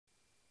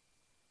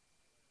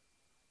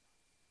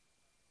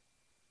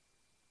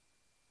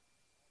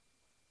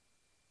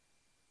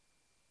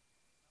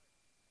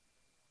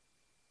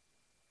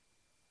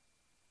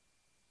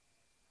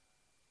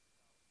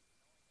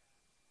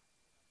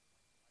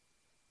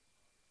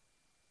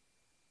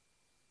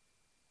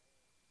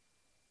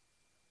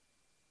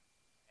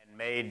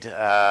made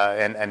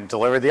and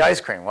delivered the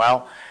ice cream.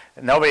 Well,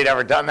 nobody had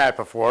ever done that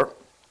before,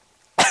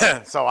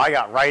 so I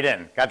got right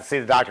in. Got to see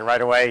the doctor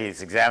right away.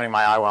 He's examining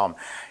my eye while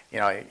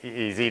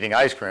he's eating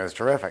ice cream. It was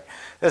terrific.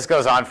 This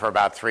goes on for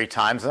about 3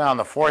 times, and then on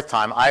the 4th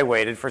time, I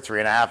waited for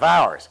 3.5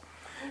 hours.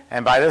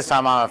 And by this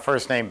time, I'm on a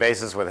first-name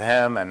basis with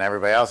him and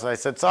everybody else. And I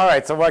said, it's all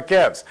right, so what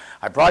gives?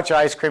 I brought you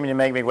ice cream and you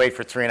make me wait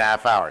for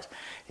 3.5 hours.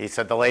 He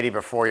said, the lady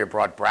before you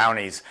brought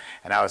brownies,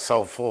 and I was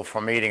so full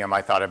from eating them,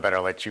 I thought I'd better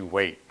let you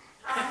wait.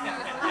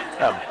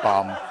 A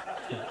bum.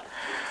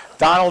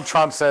 Donald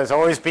Trump says,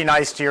 always be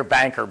nice to your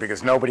banker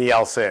because nobody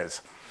else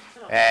is.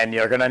 And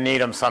you're going to need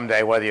them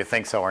someday, whether you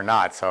think so or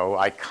not. So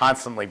I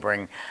constantly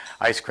bring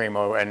ice cream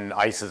and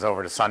ices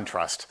over to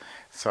SunTrust.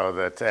 So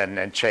that,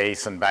 and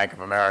Chase and Bank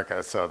of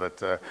America, so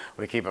that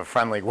we keep a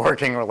friendly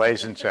working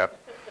relationship.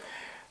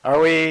 Are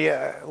we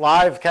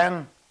live,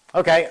 Ken?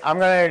 Okay, I'm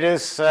going to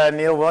introduce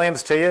Neil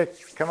Williams to you.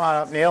 Come on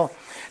up, Neil.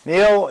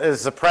 Neil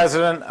is the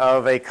president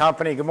of a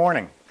company. Good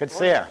morning. Good to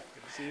see you.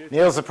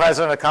 Neil's the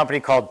president of a company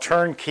called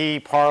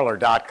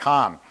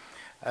TurnkeyParlor.com.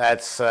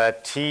 That's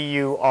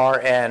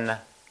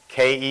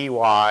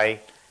TurnkeyParlor,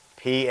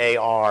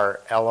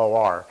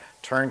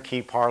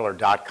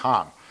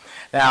 TurnkeyParlor.com.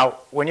 Now,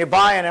 when you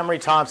buy an Emery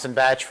Thompson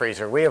batch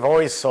freezer, we have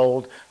always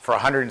sold for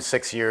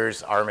 106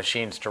 years our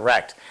machines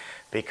direct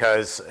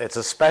because it's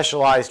a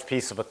specialized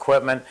piece of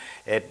equipment.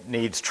 It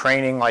needs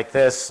training like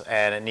this,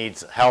 and it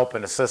needs help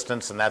and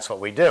assistance, and that's what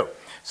we do.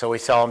 So we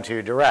sell them to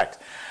you direct.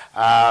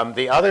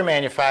 The other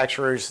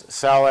manufacturers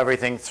sell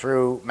everything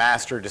through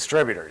master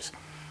distributors,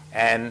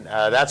 and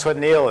that's what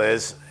Neil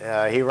is.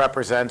 He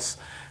represents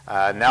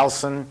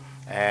Nelson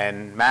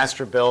and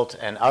Masterbuilt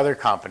and other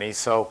companies.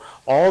 So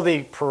all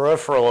the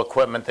peripheral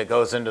equipment that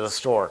goes into the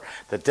store,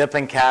 the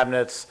dipping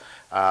cabinets,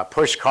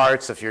 push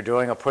carts if you're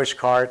doing a push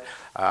cart,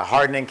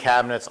 hardening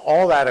cabinets,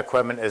 all that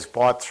equipment is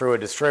bought through a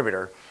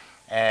distributor.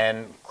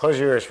 And close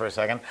your ears for a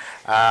second.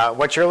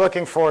 What you're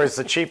looking for is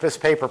the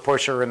cheapest paper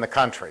pusher in the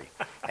country.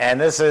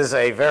 And this is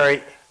a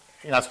very,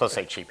 you're not supposed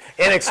to say cheap,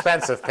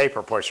 inexpensive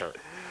paper pusher.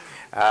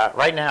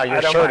 Right now, your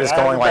shirt is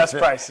going like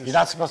this. You're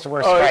not supposed to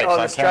wear stripes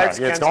on camera.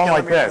 It's going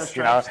like this.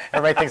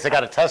 Everybody thinks they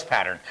got a test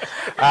pattern.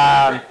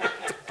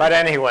 But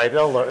anyway,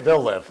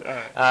 they'll live.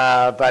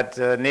 But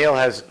Neil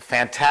has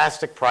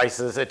fantastic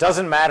prices. It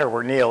doesn't matter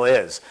where Neil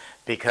is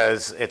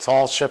because it's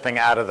all shipping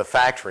out of the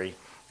factory,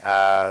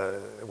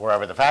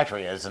 wherever the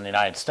factory is in the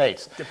United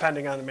States.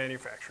 Depending on the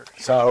manufacturer.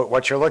 So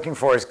what you're looking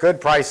for is good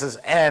prices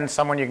and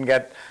someone you can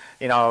get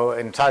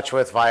in touch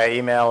with via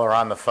email or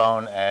on the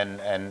phone,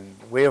 and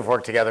we have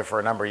worked together for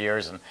a number of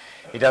years, and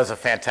he does a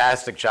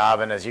fantastic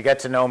job. And as you get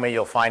to know me,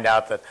 you'll find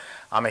out that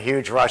I'm a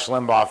huge Rush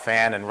Limbaugh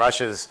fan, and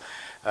Rush's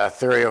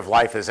theory of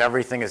life is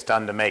everything is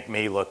done to make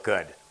me look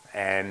good,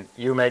 and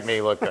you make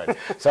me look good.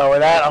 So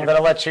with that, I'm going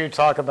to let you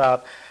talk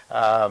about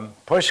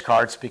push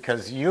carts,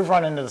 because you've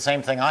run into the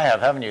same thing I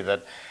have, haven't you,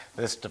 that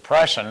this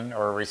depression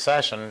or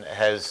recession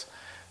has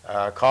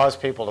cause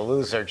people to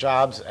lose their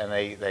jobs, and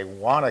they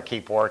want to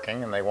keep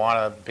working and they want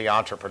to be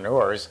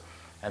entrepreneurs,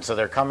 and so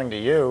they're coming to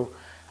you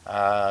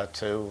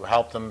to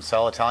help them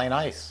sell Italian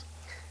ice.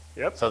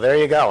 Yep. So there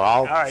you go.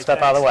 I'll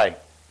step out of the way.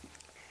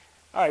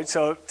 All right,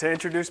 so to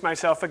introduce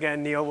myself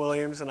again, Neil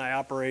Williams, and I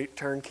operate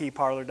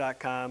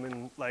TurnkeyParlor.com,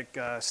 and like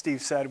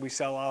Steve said, we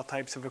sell all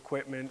types of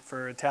equipment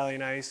for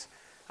Italian ice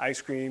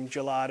cream,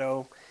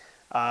 gelato,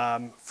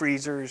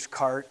 freezers,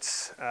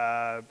 carts,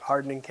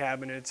 hardening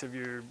cabinets if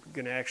you're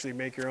going to actually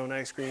make your own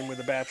ice cream with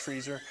a batch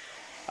freezer.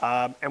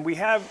 And we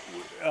have,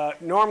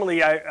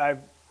 normally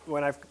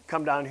when I've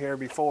come down here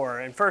before,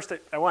 and first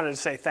I wanted to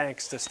say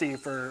thanks to Steve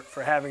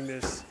for having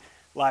this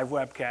live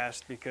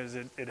webcast, because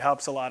it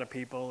helps a lot of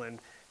people, and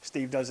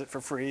Steve does it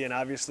for free. And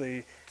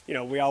obviously,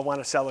 we all want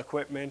to sell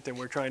equipment, and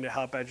we're trying to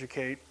help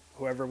educate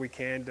whoever we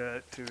can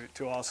to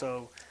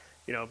also,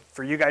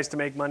 for you guys to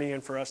make money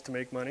and for us to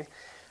make money.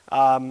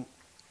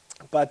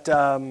 But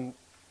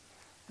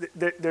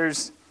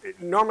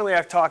normally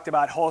I've talked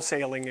about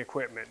wholesaling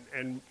equipment,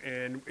 and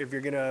if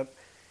you're going to,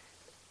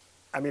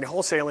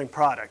 wholesaling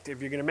product.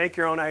 If you're going to make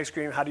your own ice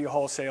cream, how do you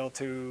wholesale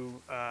to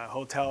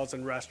hotels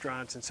and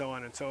restaurants and so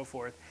on and so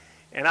forth?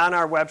 And on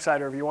our website,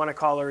 or if you want to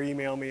call or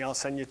email me, I'll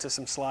send you to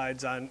some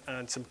slides on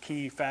some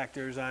key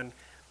factors on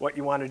what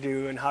you want to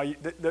do and how you,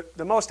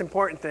 the most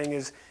important thing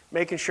is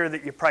making sure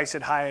that you price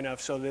it high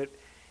enough so that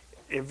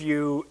if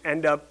you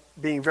end up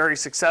being very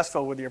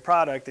successful with your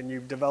product and you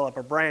develop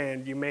a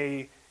brand, you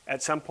may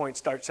at some point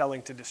start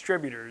selling to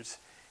distributors,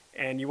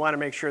 and you want to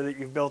make sure that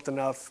you've built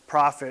enough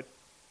profit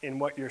in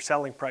what your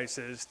selling price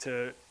is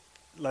to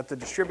let the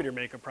distributor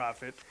make a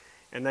profit,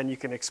 and then you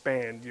can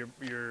expand your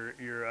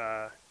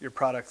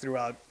product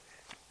throughout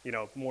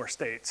more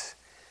states,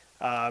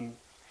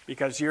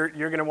 because you're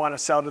going to want to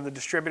sell to the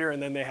distributor,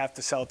 and then they have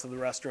to sell to the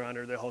restaurant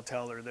or the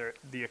hotel or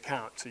the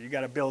account. So you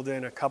got to build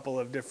in a couple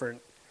of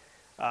different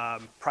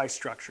price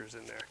structures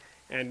in there.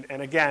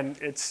 And again,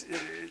 it's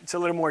a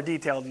little more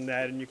detailed than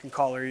that, and you can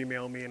call or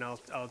email me, and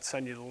I'll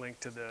send you the link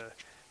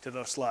to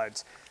those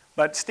slides.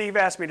 But Steve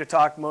asked me to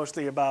talk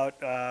mostly about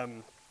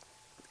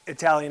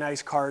Italian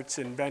ice carts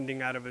and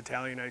vending out of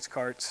Italian ice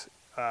carts.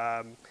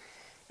 And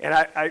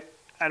I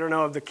don't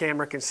know if the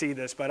camera can see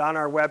this, but on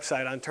our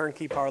website, on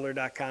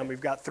turnkeyparlor.com,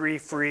 we've got 3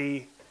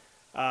 free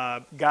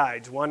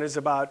guides. One is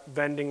about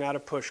vending out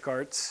of push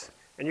carts,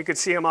 and you can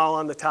see them all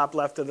on the top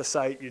left of the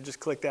site. You just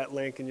click that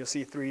link and you'll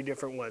see 3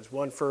 different ones.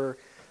 One for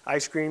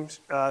ice cream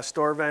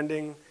store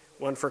vending,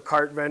 one for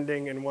cart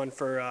vending, and one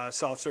for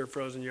soft-serve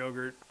frozen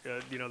yogurt.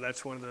 You know,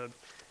 that's one of the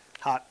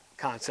hot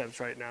concepts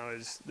right now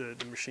is the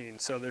machine.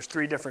 So there's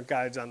 3 different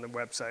guides on the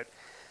website.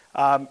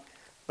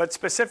 But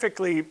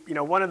specifically, you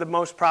know, one of the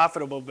most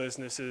profitable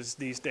businesses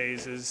these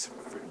days is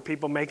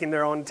people making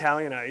their own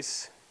Italian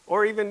ice,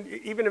 or even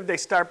if they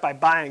start by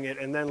buying it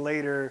and then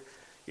later,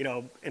 you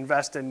know,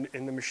 invest in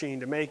the machine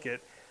to make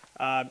it,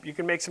 you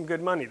can make some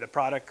good money. The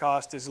product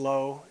cost is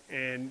low,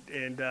 and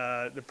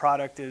the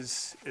product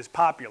is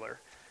popular,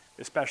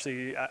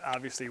 especially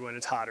obviously when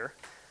it's hotter.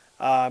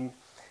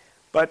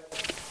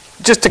 But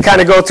just to kind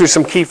of go through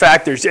some key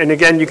factors, and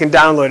again, you can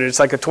download it. It's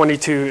like a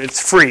 22.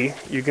 It's free.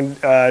 You can.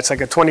 It's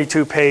like a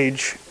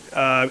 22-page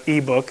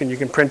ebook, and you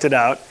can print it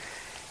out.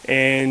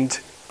 And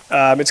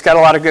it's got a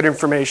lot of good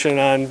information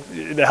on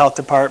the health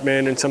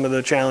department and some of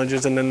the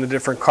challenges, and then the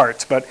different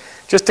carts. But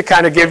just to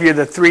kind of give you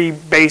the 3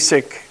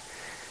 basic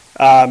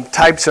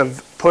types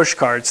of push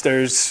carts,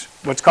 there's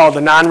what's called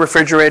the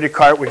non-refrigerated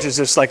cart, which is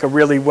just like a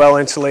really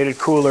well-insulated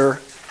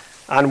cooler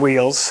on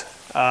wheels.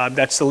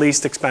 That's the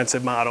least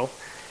expensive model.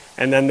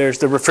 And then there's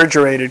the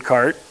refrigerated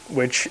cart,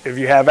 which if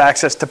you have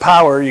access to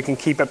power, you can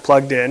keep it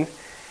plugged in.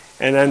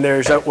 And then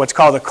there's what's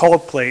called a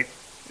cold plate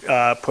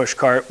push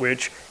cart,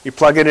 which you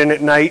plug it in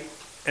at night,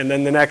 and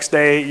then the next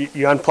day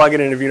you unplug it,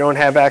 and if you don't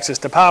have access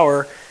to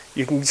power,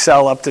 you can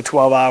sell up to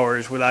 12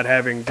 hours without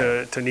having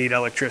to need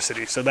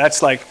electricity. So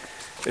that's like,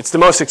 it's the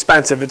most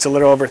expensive. It's a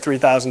little over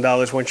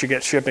 $3,000 once you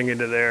get shipping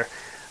into there.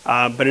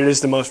 But it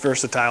is the most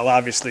versatile,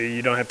 obviously.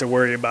 You don't have to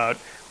worry about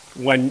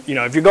when, you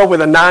know, if you go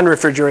with a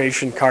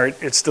non-refrigeration cart,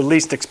 it's the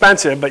least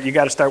expensive, but you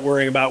got to start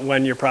worrying about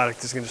when your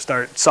product is going to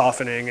start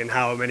softening and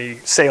how many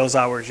sales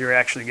hours you're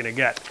actually going to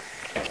get.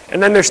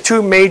 And then there's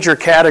 2 major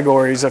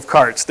categories of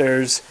carts.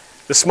 There's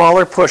the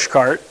smaller push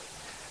cart,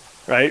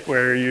 right,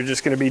 where you're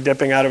just going to be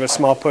dipping out of a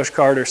small push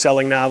cart or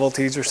selling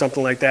novelties or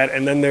something like that.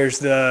 And then there's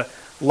the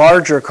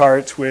larger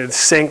carts with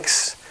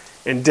sinks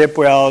and dip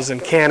wells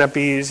and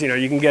canopies. You know,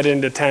 you can get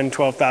into $10,000,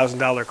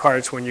 $12,000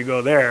 carts when you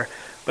go there.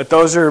 But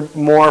those are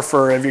more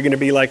for if you're going to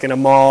be like in a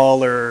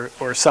mall or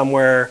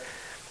somewhere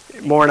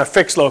more in a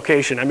fixed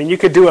location. I mean, you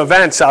could do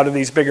events out of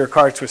these bigger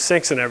carts with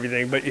sinks and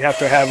everything, but you have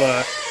to have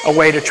a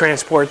way to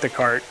transport the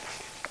cart.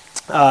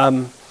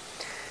 And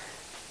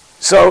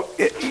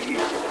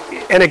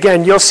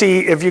again, you'll see,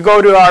 if you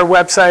go to our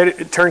website,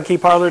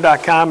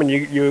 turnkeyparlor.com, and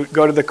you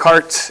go to the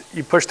carts,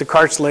 you push the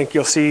carts link,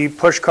 you'll see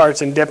push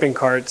carts and dipping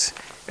carts,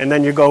 and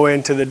then you go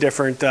into the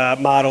different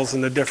models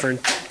and the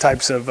different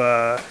types of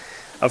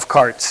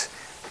carts.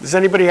 Does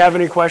anybody have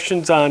any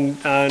questions on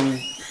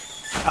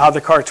how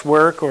the carts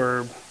work,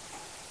 or?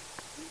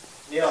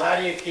 Neil, how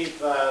do you keep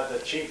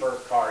the cheaper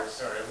carts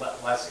or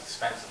less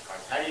expensive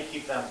carts? How do you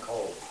keep them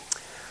cold?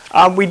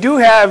 We do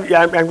have,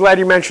 yeah, I'm glad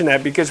you mentioned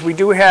that, because we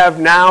do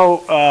have now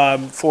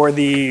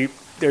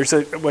there's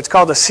what's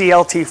called a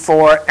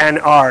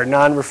CLT4NR,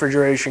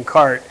 non-refrigeration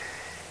cart.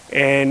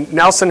 And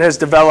Nelson has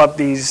developed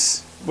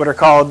these, what are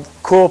called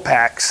cool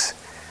packs,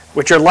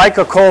 which are like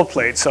a cold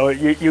plate. So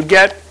you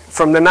get,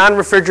 from the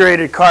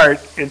non-refrigerated cart,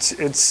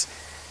 it's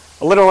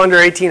a little under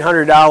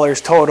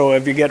 $1,800 total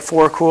if you get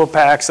 4 cool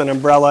packs, an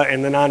umbrella,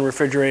 and the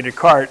non-refrigerated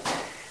cart,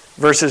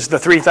 versus the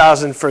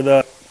 $3,000 for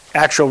the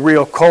actual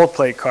real cold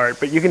plate cart.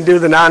 But you can do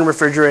the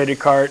non-refrigerated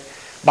cart,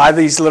 buy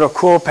these little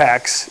cool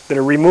packs that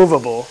are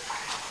removable,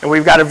 and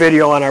we've got a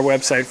video on our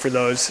website for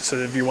those, so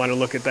if you want to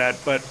look at that.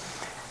 But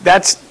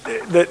that's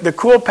the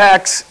cool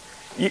packs.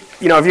 You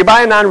know, if you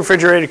buy a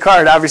non-refrigerated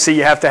cart, obviously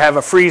you have to have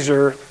a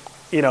freezer,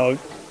 you know,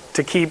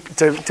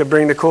 to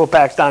bring the cool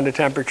packs down to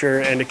temperature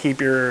and to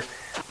keep your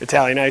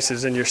Italian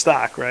ices in your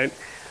stock, right?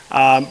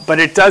 But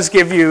it does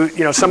give you,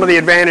 you know, some of the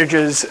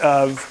advantages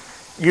of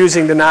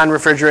using the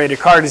non-refrigerated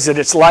cart is that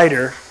it's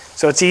lighter,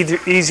 so it's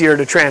easier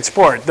to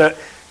transport.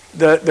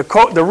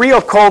 The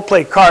real cold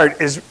plate cart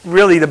is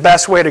really the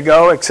best way to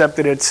go, except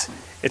that it's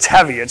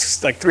heavy.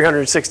 It's like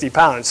 360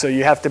 pounds, so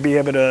you have to be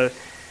able to,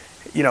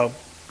 you know,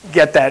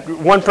 get that.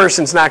 One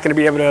person's not going to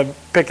be able to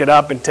pick it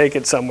up and take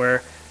it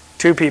somewhere.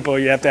 2 people,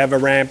 you have to have a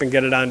ramp and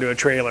get it onto a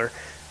trailer.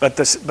 But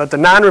the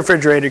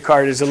non-refrigerated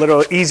cart is a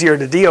little easier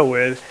to deal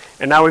with,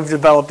 and now we've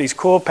developed these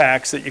cool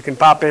packs that you can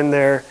pop in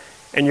there,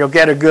 and you'll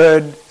get a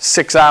good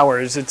 6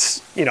 hours.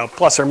 It's, you know,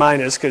 plus or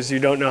minus, because you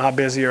don't know how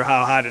busy or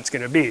how hot it's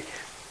going to be.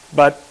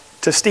 But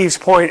to Steve's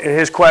point and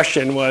his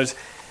question was,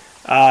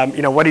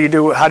 you know, what do you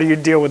do? How do you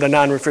deal with a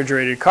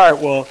non-refrigerated cart?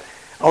 Well,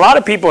 a lot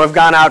of people have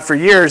gone out for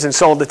years and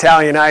sold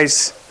Italian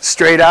ice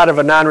straight out of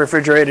a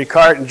non-refrigerated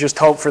cart and just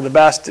hope for the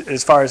best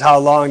as far as how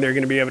long they're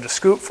going to be able to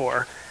scoop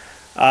for.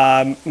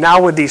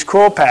 Now with these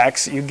cool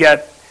packs, you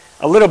get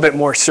a little bit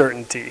more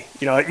certainty.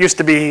 You know, it used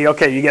to be,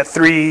 okay, you get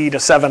 3 to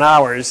 7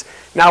 hours.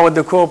 Now with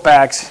the cool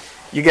packs,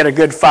 you get a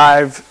good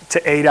 5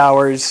 to 8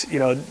 hours,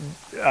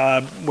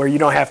 where you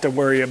don't have to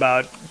worry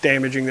about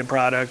damaging the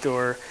product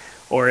or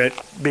it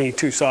being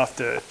too soft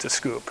to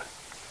scoop.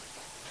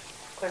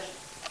 Question.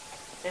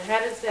 And how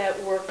does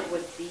that work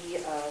with the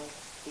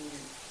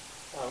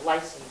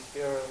license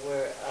bureau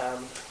where,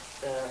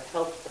 the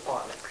health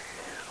department?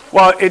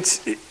 Well,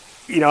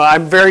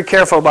 I'm very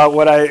careful about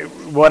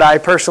what I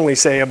personally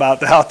say about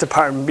the health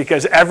department,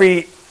 because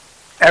every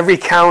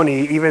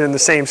county, even in the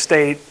same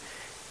state,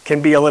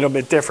 can be a little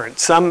bit different.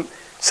 Some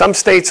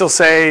states will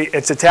say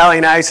it's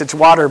Italian ice, it's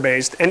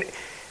water-based. And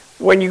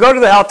when you go to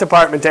the health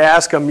department to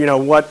ask them,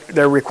 what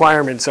their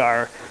requirements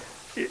are,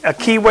 a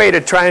key way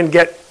to try and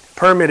get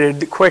permitted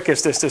the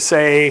quickest is to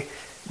say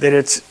that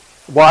it's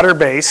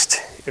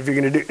water-based. If you're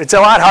going to do, it's a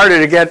lot harder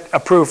to get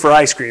approved for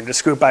ice cream, to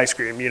scoop ice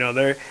cream.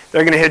 They're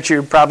going to hit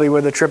you probably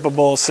with a triple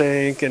bowl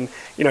sink, and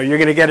you're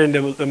going to get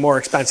into the more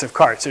expensive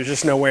carts. There's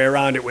just no way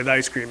around it with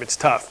ice cream. It's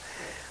tough.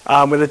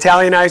 With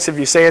Italian ice, if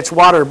you say it's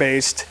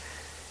water-based,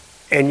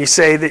 and you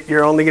say that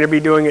you're only going to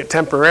be doing it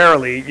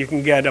temporarily, you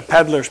can get a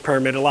peddler's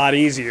permit a lot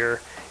easier.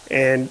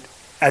 And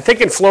I think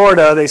in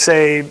Florida, they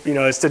say,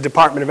 it's the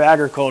Department of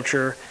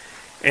Agriculture.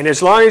 And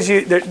as long as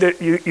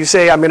you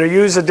say, I'm going to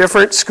use a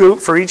different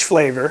scoop for each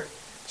flavor,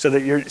 so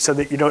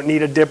that you don't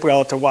need a dip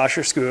well to wash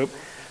your scoop.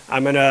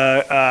 I'm going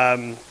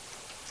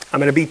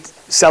to be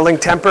selling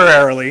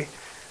temporarily.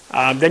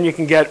 Then you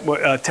can get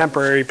a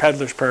temporary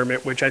peddler's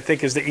permit, which I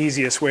think is the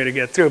easiest way to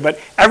get through. But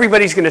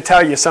everybody's going to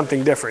tell you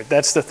something different.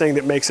 That's the thing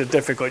that makes it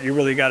difficult. You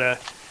really got to,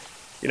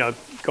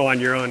 go on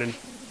your own and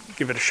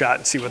give it a shot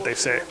and see what they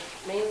say.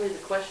 Mainly the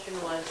question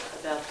was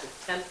about the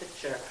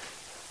temperature.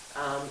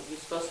 You're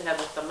supposed to have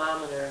a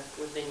thermometer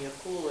within your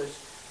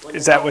coolers.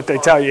 Is that what they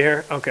tell you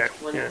here? Okay.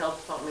 When the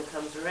health department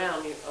comes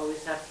around, you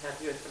always have to have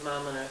your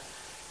thermometer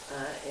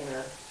in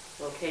a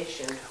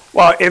location.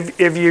 Well, if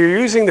you're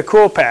using the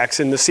cool packs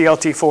in the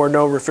CLT4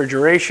 no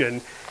refrigeration,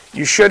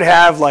 you should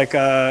have like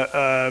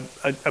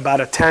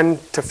about a 10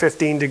 to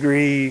 15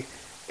 degree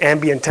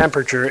ambient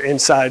temperature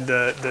inside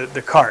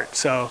the cart.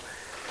 So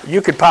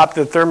you could pop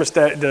the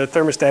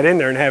thermostat in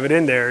there and have it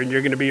in there, and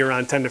you're going to be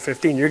around 10 to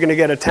 15. You're going to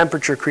get a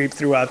temperature creep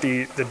throughout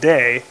the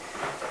day,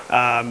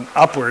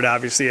 upward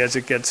obviously as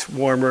it gets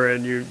warmer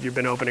and you've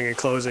been opening and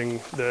closing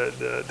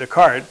the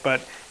cart.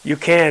 But you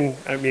can,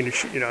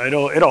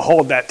 it'll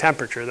hold that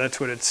temperature.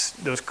 That's what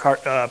those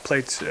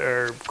plates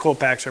or cool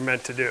packs are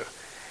meant to do.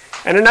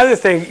 And another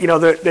thing,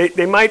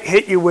 they might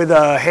hit you with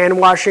a hand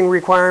washing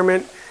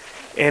requirement.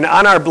 And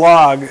on our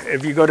blog,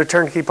 if you go to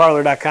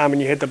turnkeyparlor.com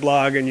and you hit the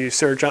blog and you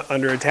search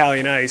under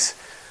Italian ice,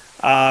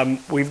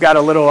 we've got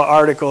a little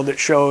article that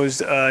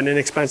shows an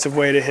inexpensive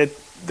way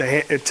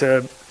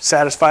to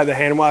satisfy the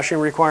hand washing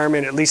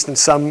requirement, at least in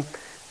some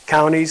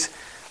counties.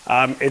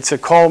 It's a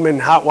Coleman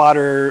hot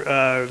water,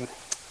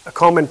 a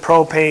Coleman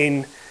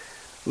propane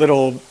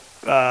little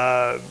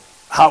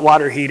hot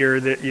water heater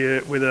that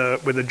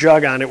with a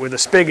jug on it with a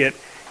spigot,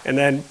 and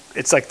then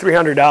it's like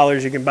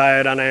 $300. You can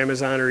buy it on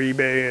Amazon or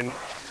eBay, and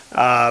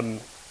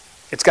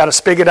it's got a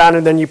spigot on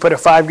it. Then you put a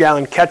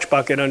 5-gallon catch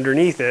bucket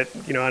underneath it,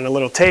 on a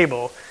little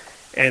table,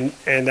 and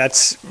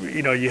that's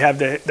you have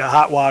the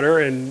hot water,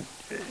 and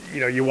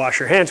you wash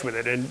your hands with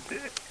it. And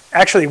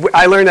actually,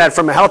 I learned that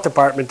from a health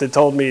department that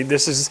told me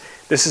this is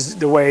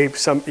the way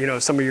some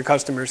of your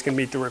customers can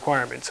meet the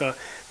requirement. So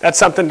that's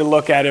something to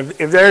look at.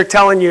 If they're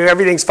telling you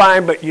everything's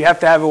fine, but you have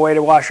to have a way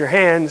to wash your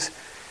hands,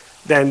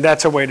 then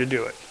that's a way to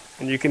do it.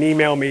 And you can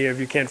email me if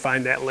you can't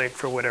find that link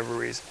for whatever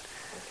reason.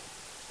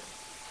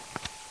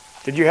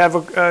 Did you have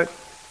a?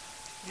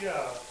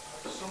 Yeah,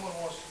 someone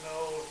wants to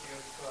know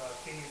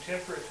if can you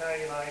temper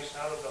Italian ice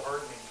out of the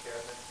hardening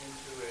cabinet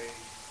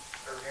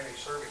in a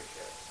serving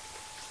cabinet?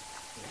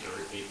 Can you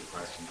repeat the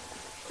question?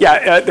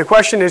 Yeah, the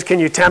question is, can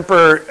you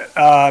temper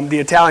the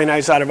Italian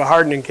ice out of a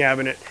hardening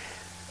cabinet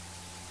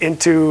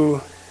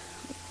into?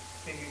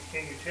 Can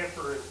you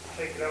temper it,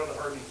 take it out of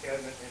the hardening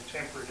cabinet and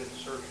temper it in the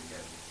serving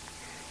cabinet?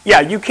 Yeah,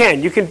 you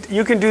can.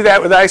 You can do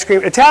that with ice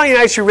cream. Italian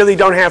ice you really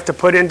don't have to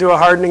put into a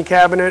hardening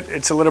cabinet.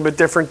 It's a little bit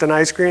different than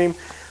ice cream.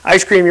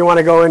 Ice cream, you want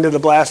to go into the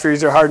blast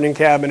freezer hardening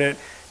cabinet.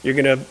 You're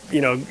gonna,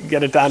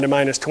 get it down to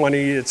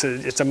 -20. It's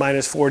a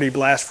 -40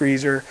 blast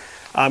freezer.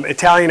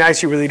 Italian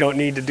ice, you really don't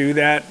need to do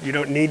that. You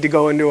don't need to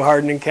go into a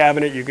hardening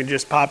cabinet. You can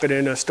just pop it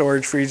in a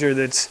storage freezer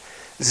that's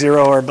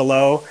 0 or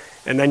below,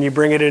 and then you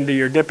bring it into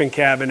your dipping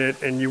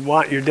cabinet, and you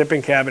want your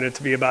dipping cabinet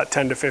to be about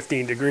 10 to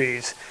 15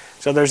 degrees.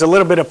 So there's a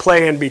little bit of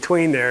play in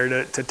between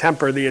there to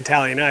temper the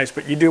Italian ice,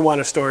 but you do want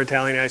to store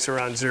Italian ice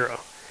around 0.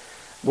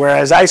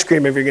 Whereas ice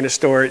cream, if you're going to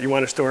store it, you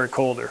want to store it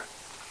colder.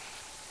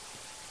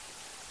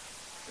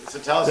 So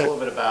tell us a little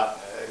bit about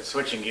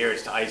switching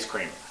gears to ice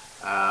cream.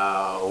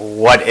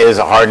 What is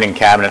a hardening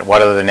cabinet?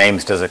 What other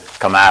names does it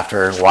come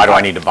after? Why do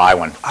I need to buy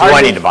one? Do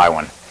I need to buy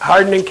one?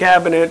 Hardening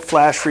cabinet,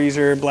 flash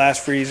freezer,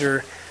 blast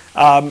freezer.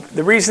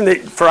 The reason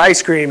that for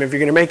ice cream, if you're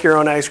going to make your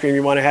own ice cream,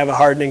 you want to have a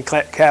hardening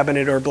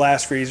cabinet or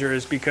blast freezer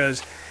is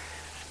because,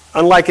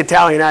 unlike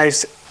Italian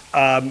ice,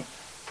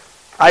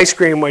 ice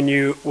cream,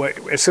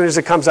 as soon as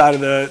it comes out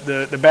of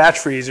the batch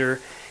freezer,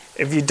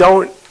 if you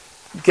don't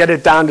get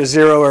it down to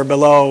 0 or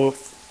below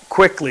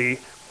quickly,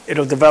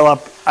 it'll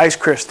develop ice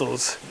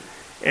crystals,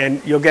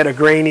 and you'll get a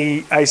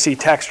grainy, icy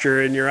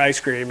texture in your ice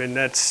cream, and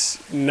that's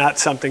not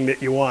something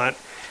that you want.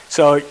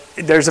 So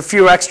there's a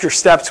few extra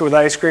steps with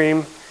ice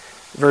cream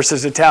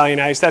versus Italian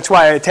ice. That's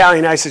why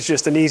Italian ice is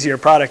just an easier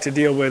product to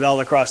deal with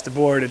all across the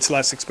board. It's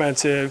less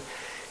expensive.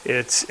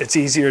 It's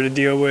easier to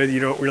deal with. You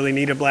don't really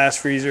need a blast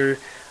freezer.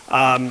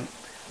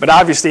 But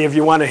obviously, if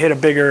you want to hit a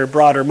bigger,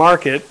 broader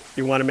market,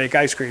 you want to make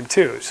ice cream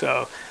too.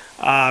 So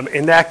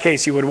in that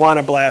case, you would want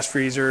a blast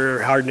freezer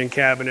or hardening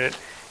cabinet.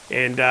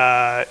 And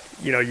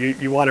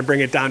you want to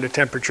bring it down to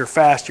temperature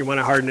fast. You want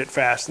to harden it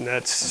fast, and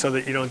that's so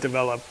that you don't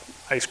develop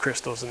ice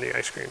crystals in the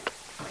ice cream.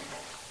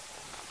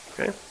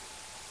 Okay.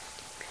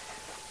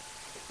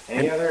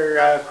 Any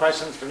other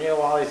questions for Neil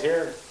while he's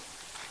here?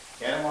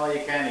 Get him while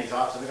you can. He's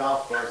off to the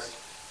golf course.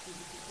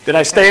 Did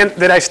I stay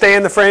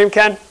in the frame,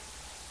 Ken?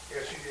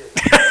 Yes, you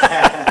did.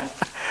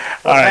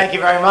 Well, All right. thank you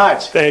very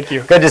much. Thank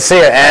you. Good to see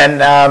you.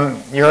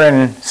 And you're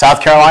in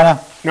South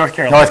Carolina? North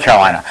Carolina. North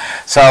Carolina.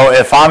 So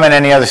if I'm in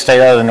any other state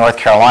other than North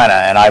Carolina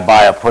and I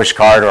buy a push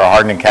cart or a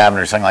hardening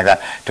cabinet or something like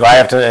that, do I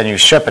have to, and you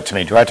ship it to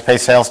me, do I have to pay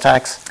sales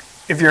tax?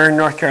 If you're in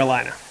North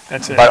Carolina,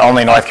 that's it. But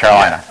only North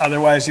Carolina?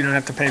 Otherwise, you don't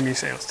have to pay me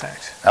sales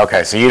tax.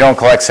 Okay, so you don't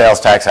collect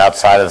sales tax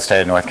outside of the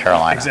state of North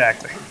Carolina?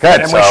 Exactly.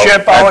 Good, And we so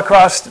ship that- all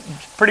across,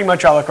 pretty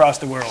much all across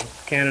the world.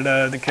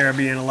 Canada, the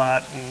Caribbean a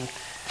lot, and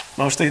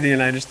mostly the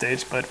United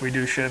States, but we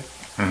do ship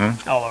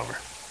all over.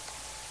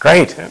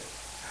 Great. Yep.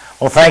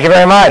 Well, thank you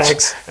very much.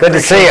 Thanks. Good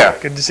to see you.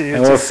 Good to see you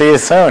And too. we'll see you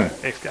soon.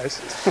 Thanks, guys.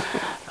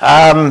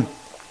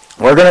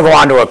 We're going to go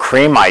on to a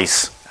cream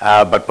ice,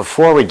 but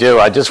before we do,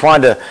 I just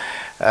wanted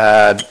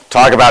to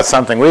talk about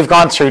something. We've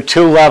gone through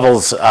 2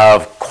 levels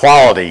of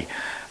quality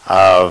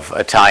of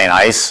Italian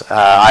ice.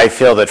 I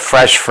feel that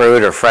fresh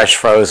fruit or fresh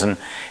frozen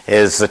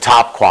is the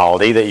top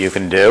quality that you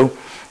can do.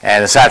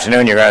 And this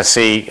afternoon you're going to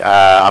see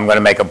I'm going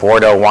to make a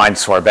Bordeaux wine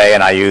sorbet,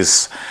 and I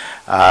use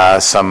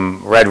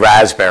some red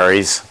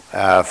raspberries,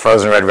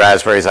 frozen red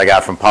raspberries I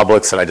got from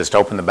Publix that I just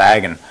opened the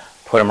bag and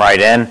put them right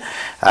in.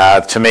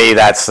 To me,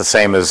 that's the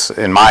same as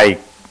in my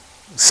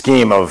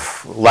scheme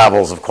of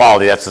levels of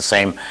quality, that's the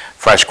same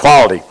fresh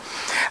quality.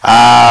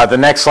 The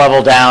next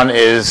level down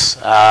is,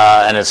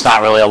 and it's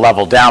not really a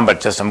level down,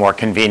 but just a more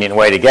convenient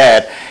way to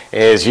get,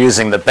 is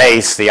using the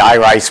base, the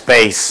iRice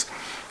base,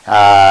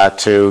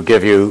 to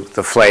give you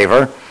the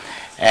flavor.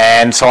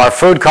 And so our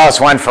food costs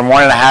went from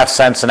 1.5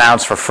 cents an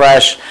ounce for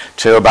fresh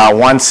to about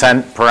 1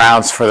 cent per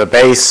ounce for the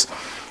base.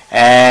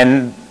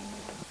 And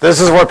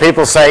this is where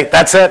people say,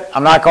 that's it,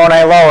 I'm not going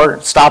any lower,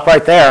 stop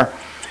right there.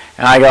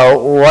 And I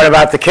go, what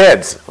about the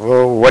kids?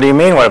 Well, what do you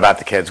mean, what about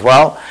the kids?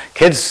 Well,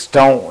 kids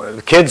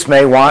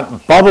may want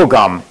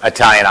bubblegum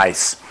Italian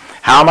ice.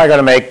 How am I going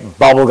to make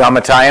bubblegum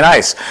Italian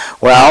ice?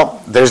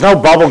 Well, there's no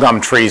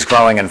bubblegum trees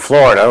growing in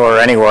Florida or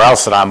anywhere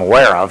else that I'm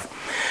aware of.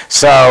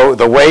 So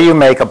the way you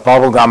make a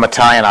bubblegum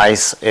Italian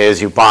ice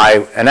is you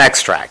buy an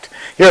extract.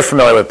 You're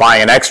familiar with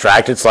buying an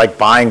extract. It's like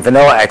buying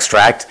vanilla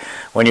extract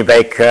when you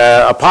bake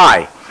a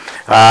pie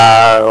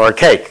or a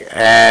cake.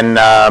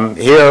 And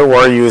here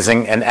we're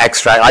using an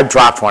extract. I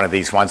dropped one of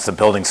these once. The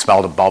building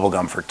smelled of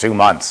bubblegum for 2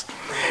 months.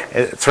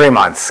 3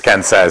 months,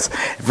 Ken says.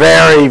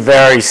 Very,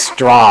 very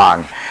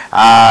strong.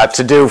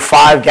 To do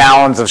 5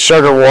 gallons of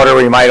sugar water,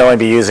 we might only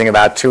be using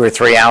about 2 or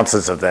 3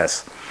 ounces of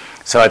this.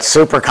 So it's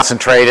super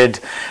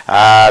concentrated.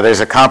 There's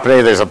a company,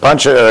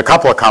 a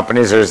couple of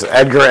companies. There's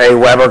Edgar A.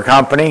 Weber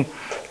Company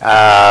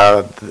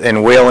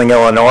in Wheeling,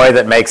 Illinois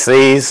that makes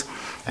these,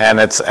 and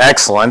it's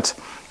excellent.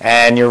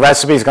 And your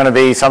recipe is going to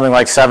be something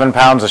like 7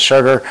 pounds of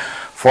sugar,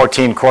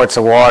 14 quarts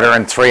of water,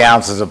 and 3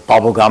 ounces of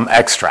bubblegum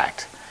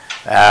extract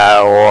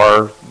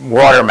or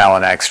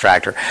watermelon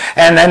extract.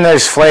 And then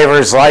there's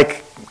flavors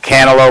like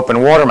cantaloupe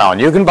and watermelon.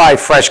 You can buy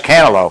fresh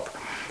cantaloupe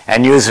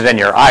and use it in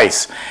your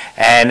ice.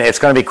 And it's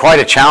going to be quite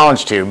a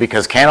challenge to you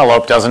because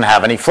cantaloupe doesn't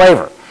have any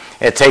flavor.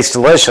 It tastes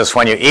delicious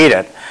when you eat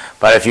it,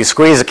 but if you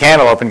squeeze a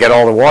cantaloupe and get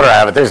all the water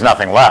out of it, there's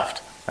nothing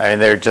left. I mean,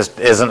 there just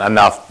isn't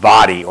enough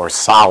body or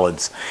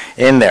solids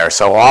in there.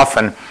 So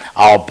often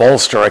I'll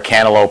bolster a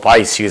cantaloupe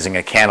ice using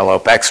a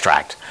cantaloupe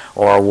extract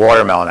or a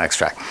watermelon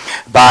extract.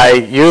 By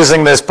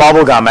using this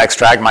bubblegum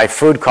extract, my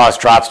food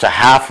cost drops to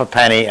half a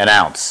penny an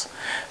ounce.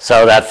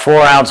 So that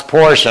 4-ounce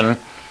portion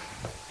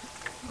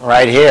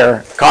right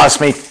here cost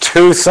me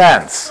 2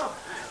 cents.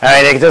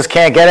 I mean, it just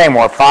can't get any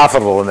more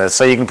profitable than this.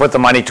 So you can put the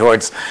money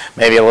towards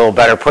maybe a little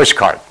better push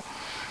cart.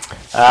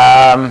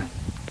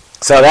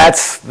 So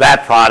that's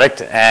that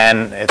product,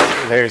 and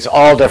there's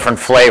all different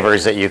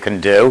flavors that you can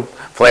do,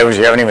 flavors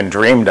you haven't even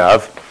dreamed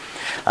of.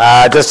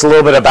 Just a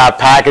little bit about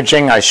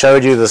packaging. I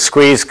showed you the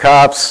squeeze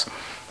cups.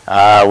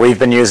 We've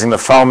been using the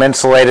foam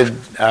insulated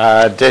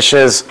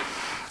dishes.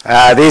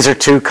 These are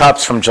 2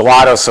 cups from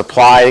Gelato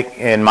Supply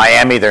in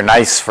Miami. They're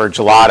nice for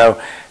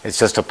gelato. It's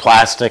just a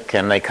plastic,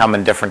 and they come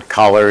in different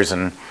colors,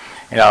 and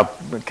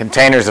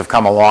containers have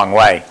come a long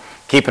way.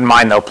 Keep in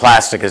mind, though,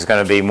 plastic is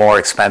going to be more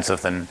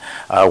expensive than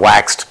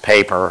waxed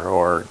paper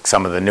or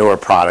some of the newer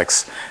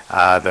products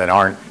that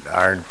aren't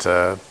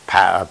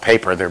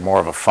paper. They're more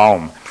of a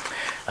foam.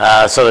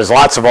 So there's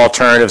lots of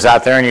alternatives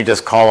out there, and you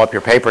just call up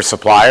your paper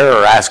supplier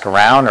or ask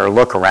around or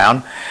look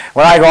around.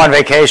 When I go on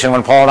vacation,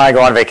 when Paul and I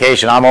go on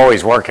vacation, I'm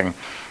always working.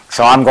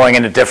 So I'm going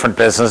into different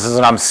businesses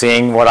and I'm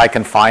seeing what I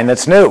can find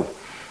that's new.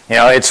 You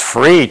know, it's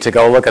free to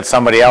go look at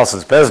somebody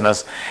else's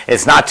business.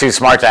 It's not too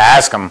smart to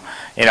ask them,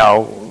 you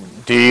know,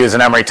 do you use an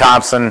Emery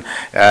Thompson?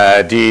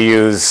 Do you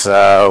use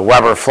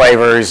Weber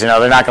flavors? You know,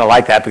 they're not going to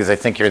like that because they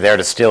think you're there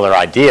to steal their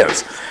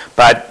ideas.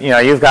 But, you know,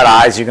 you've got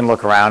eyes, you can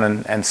look around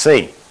and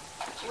see.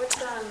 What's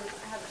have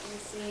you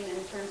seen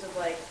in terms of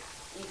like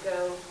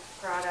eco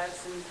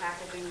products and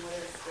packaging? What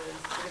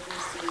have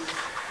you seen?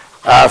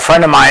 A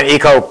friend of mine,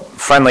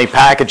 eco-friendly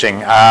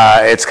packaging,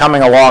 it's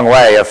coming a long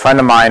way. A friend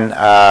of mine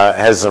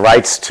has the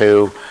rights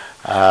to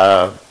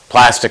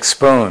plastic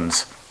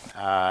spoons,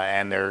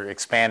 and they're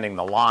expanding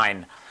the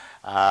line,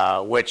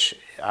 which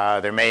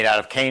they're made out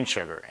of cane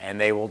sugar, and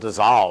they will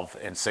dissolve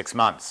in 6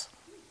 months.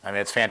 I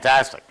mean, it's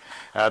fantastic.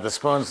 The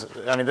spoons,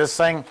 I mean, this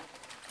thing's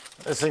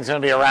going to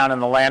be around in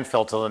the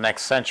landfill till the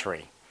next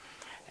century.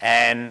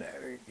 And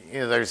you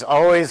know, there's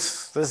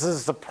always, this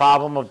is the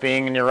problem of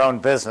being in your own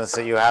business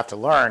that you have to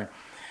learn.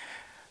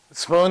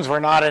 Spoons were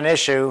not an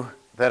issue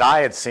that I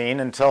had seen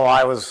until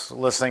I was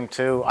listening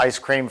to ice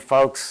cream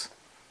folks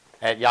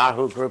at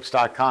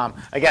yahoogroups.com.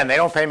 Again, they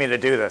don't pay me to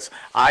do this.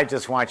 I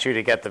just want you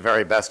to get the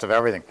very best of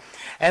everything.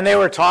 And they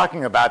were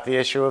talking about the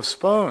issue of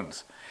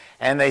spoons.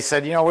 And they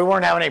said, you know, we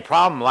weren't having any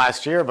problem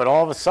last year, but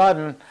all of a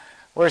sudden,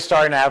 we're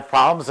starting to have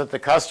problems that the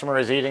customer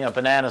is eating a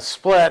banana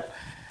split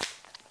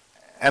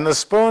and the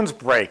spoon's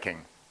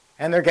breaking.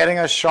 And they're getting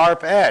a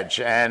sharp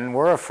edge, and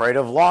we're afraid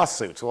of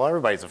lawsuits. Well,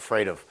 everybody's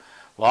afraid of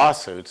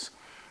lawsuits.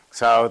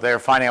 So they're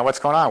finding out what's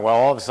going on. Well,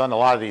 all of a sudden, a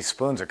lot of these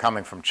spoons are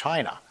coming from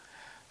China.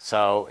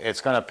 So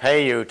it's going to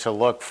pay you to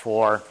look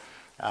for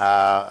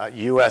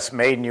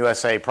made in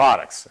USA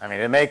products. I mean,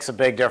 it makes a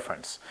big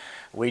difference.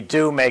 We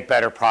do make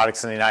better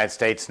products in the United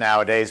States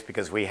nowadays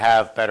because we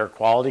have better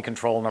quality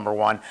control, number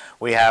one.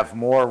 We have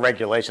more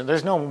regulation.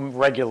 There's no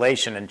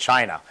regulation in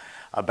China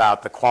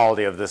about the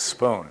quality of this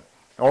spoon,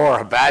 or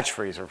a batch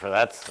freezer for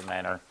that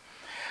matter.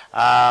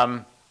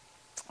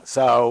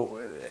 So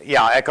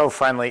yeah,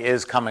 eco-friendly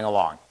is coming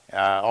along.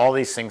 All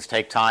these things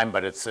take time,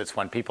 but it's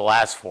when people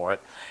ask for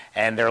it,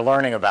 and they're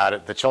learning about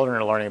it. The children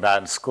are learning about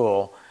it in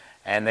school,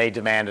 and they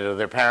demand it of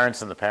their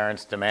parents, and the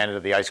parents demand it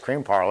of the ice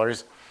cream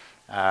parlors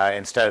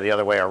instead of the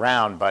other way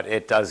around, but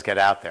it does get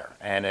out there,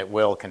 and it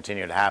will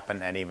continue to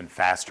happen, and even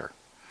faster.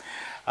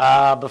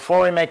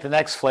 Before we make the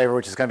next flavor,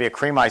 which is going to be a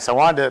cream ice, I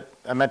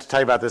meant to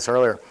tell you about this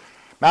earlier.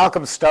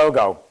 Malcolm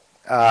Stogo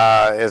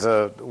is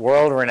a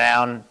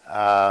world-renowned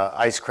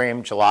ice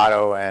cream,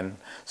 gelato, and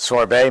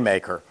sorbet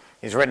maker.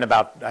 He's written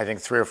about, I think,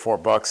 3 or 4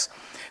 books.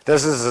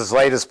 This is his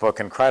latest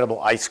book, Incredible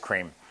Ice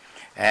Cream.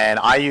 And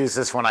I use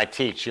this when I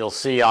teach. You'll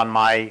see on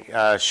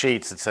my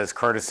sheets it says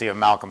courtesy of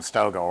Malcolm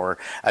Stogo, or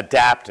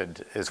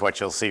adapted is what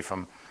you'll see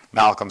from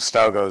Malcolm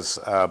Stogo's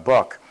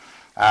book.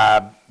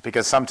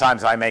 Because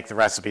sometimes I make the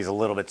recipes a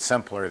little bit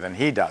simpler than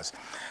he does.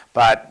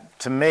 But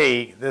to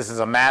me, this is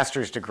a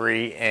master's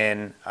degree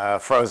in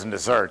frozen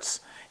desserts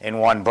in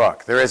one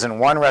book. There isn't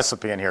one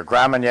recipe in here.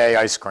 Grand Marnier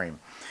ice cream,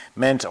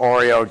 mint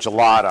Oreo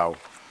gelato,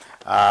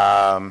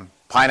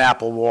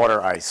 pineapple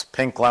water ice,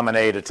 pink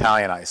lemonade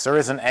Italian ice. There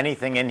isn't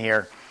anything in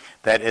here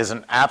that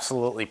isn't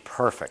absolutely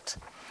perfect.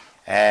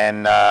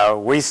 And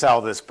we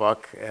sell this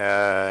book.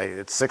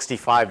 It's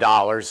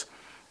 $65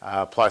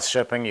 plus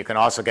shipping. You can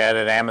also get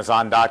it at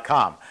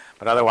Amazon.com.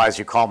 But otherwise,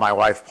 you call my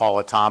wife,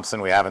 Paula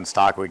Thompson. We have it in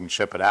stock. We can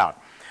ship it out.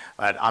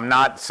 But I'm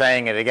not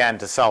saying it, again,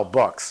 to sell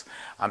books.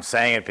 I'm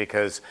saying it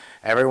because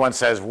everyone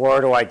says, where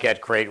do I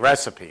get great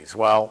recipes?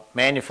 Well,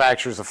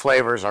 manufacturers of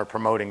flavors are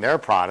promoting their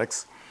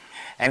products.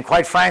 And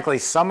quite frankly,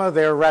 some of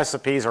their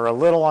recipes are a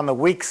little on the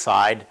weak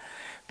side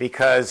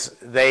because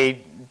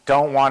they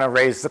don't want to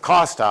raise the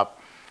cost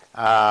up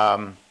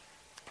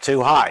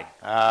too high.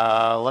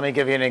 Let me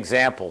give you an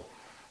example,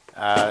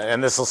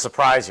 and this will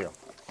surprise you.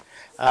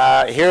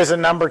 Here's a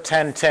number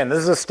 10 tin. This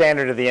is a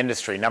standard of the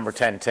industry, number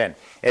 10 tin.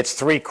 It's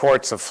 3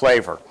 quarts of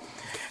flavor.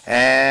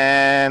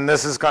 And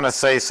this is going to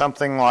say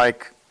something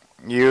like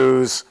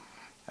use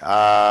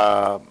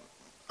a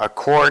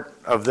quart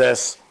of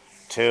this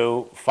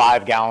to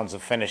 5 gallons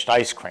of finished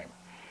ice cream.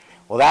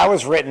 Well, that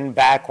was written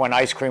back when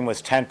ice cream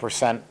was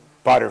 10%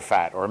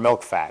 butterfat or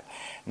milk fat.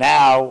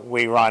 Now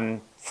we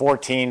run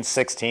 14,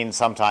 16,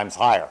 sometimes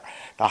higher.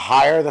 The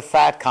higher the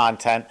fat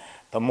content,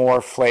 the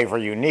more flavor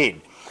you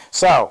need.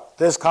 So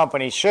this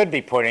company should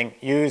be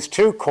use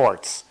 2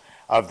 quarts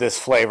of this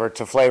flavor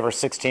to flavor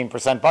 16%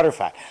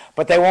 butterfat.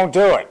 But they won't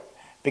do it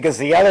because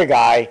the other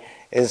guy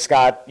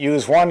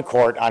use 1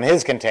 quart on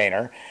his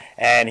container,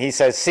 and he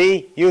says,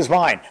 see, use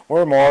mine.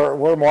 We're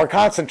more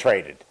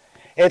concentrated.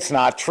 It's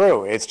not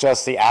true. It's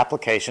just the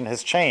application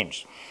has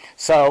changed.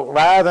 So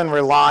rather than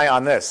rely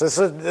on this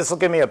will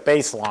give me a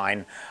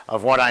baseline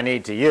of what I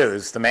need to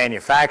use, the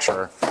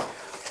manufacturer.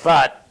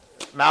 But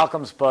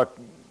Malcolm's book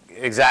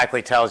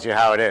exactly tells you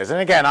how it is. And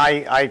again,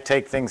 I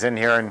take things in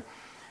here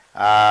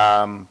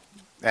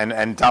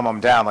and dumb them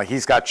down. Like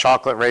he's got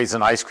chocolate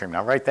raisin ice cream.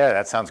 Now right there,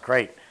 that sounds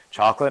great.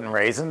 Chocolate and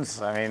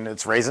raisins, I mean,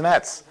 it's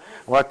Raisinets.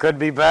 What could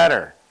be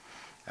better?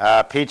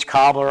 Peach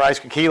cobbler ice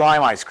cream, key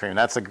lime ice cream,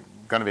 that's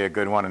going to be a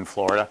good one in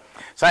Florida.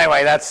 So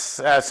anyway,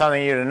 that's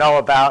something you to know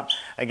about.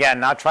 Again,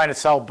 not trying to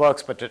sell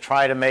books, but to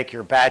try to make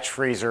your batch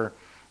freezer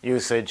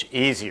usage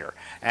easier.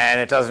 And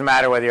it doesn't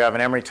matter whether you have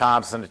an Emery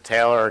Thompson, a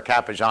Taylor, or a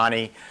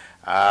Cappigiani.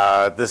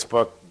 This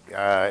book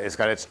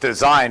it's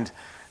designed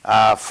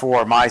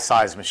for my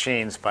size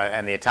machines,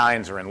 and the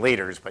Italians are in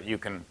liters, but you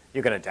can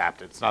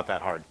adapt it. It's not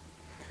that hard.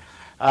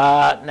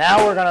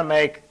 Now we're going to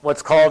make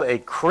what's called a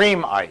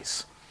cream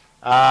ice.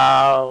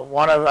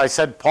 I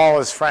said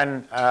Paula's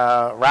friend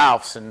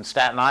Ralph's in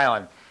Staten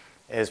Island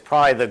is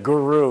probably the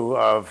guru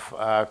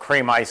of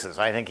cream ices.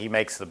 I think he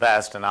makes the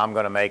best, and I'm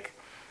going to make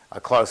a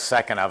close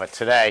second of it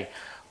today.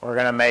 We're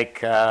going to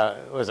make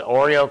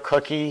Oreo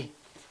cookie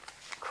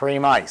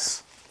cream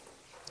ice.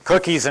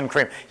 Cookies and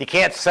cream. You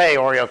can't say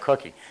Oreo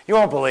cookie. You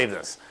won't believe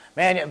this.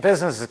 Man,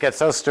 businesses get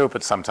so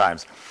stupid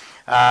sometimes.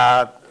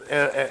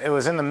 It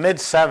was in the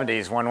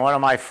mid-'70s when one of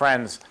my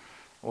friends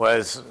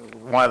was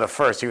one of the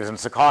first. He was in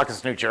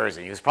Secaucus, New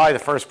Jersey. He was probably the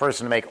first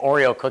person to make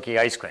Oreo cookie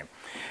ice cream.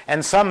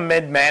 And some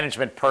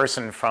mid-management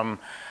person from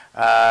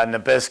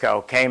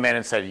Nabisco came in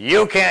and said,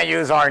 "You can't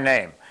use our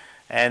name."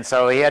 And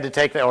so he had to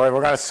take or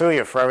we're going to sue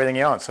you for everything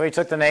you own. So he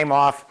took the name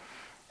off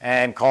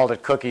and called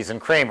it Cookies and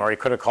Cream, or he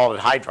could have called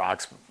it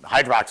Hydrox.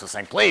 Hydrox was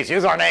saying, "Please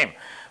use our name."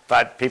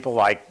 But people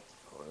like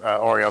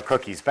Oreo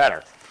cookies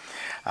better.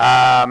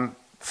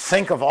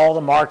 Think of all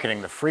the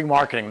marketing, the free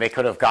marketing they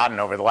could have gotten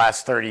over the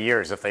last 30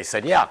 years if they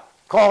said, "Yeah,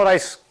 call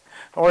it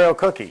Oreo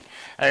cookie."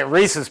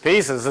 Reese's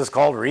Pieces is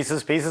called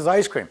Reese's Pieces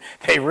ice cream.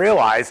 They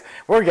realize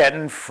we're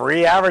getting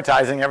free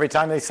advertising every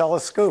time they sell a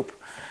scoop.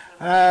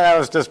 That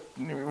was just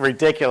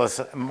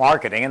ridiculous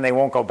marketing, and they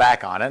won't go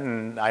back on it,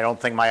 and I don't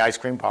think my ice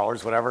cream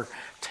parlors would ever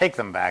take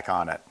them back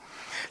on it.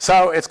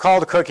 So it's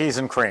called Cookies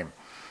and Cream.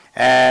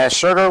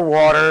 Sugar,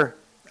 water,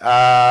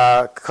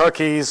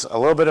 cookies, a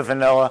little bit of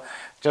vanilla,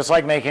 just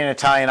like making an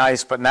Italian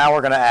ice, but now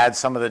we're going to add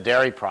some of the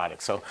dairy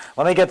products. So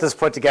let me get this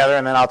put together,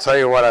 and then I'll tell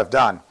you what I've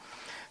done.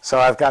 So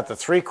I've got the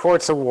 3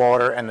 quarts of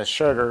water and the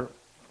sugar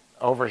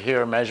over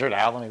here measured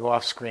out. Let me go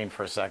off screen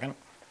for a second.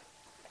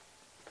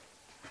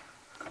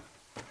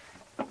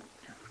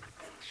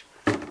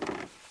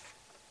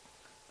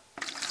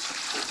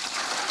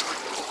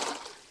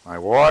 My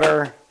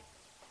water.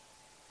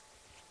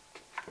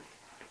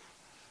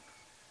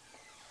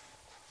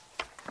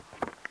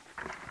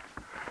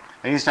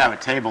 I used to have a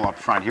table up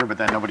front here, but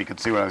then nobody could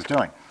see what I was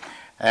doing.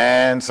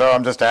 And so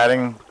I'm just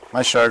adding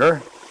my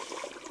sugar.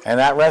 And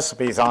that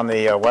recipe's on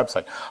the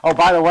website. Oh,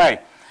 by the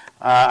way,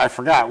 I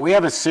forgot. We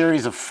have a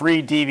series of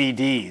free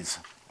DVDs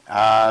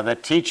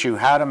that teach you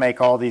how to make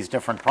all these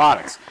different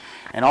products.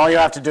 And all you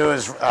have to do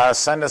is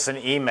send us an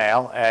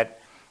email at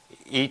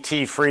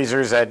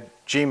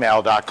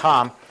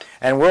etfreezers@gmail.com,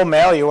 and we'll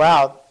mail you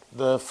out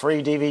the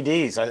free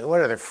DVDs.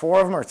 What are there, 4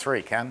 of them or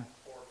 3, Ken?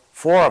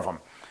 4 of them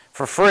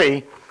for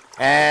free.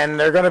 And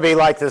they're going to be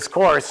like this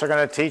course. They're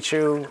going to teach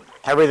you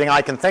everything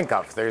I can think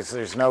of.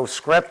 There's no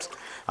script.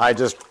 I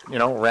just,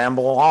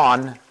 ramble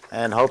on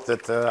and hope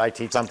that I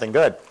teach something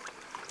good.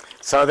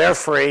 So they're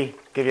free,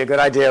 give you a good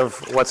idea of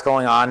what's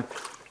going on.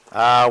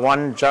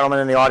 One gentleman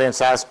in the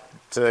audience asked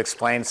to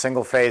explain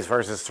single phase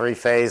versus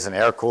 3-phase and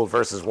air-cooled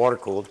versus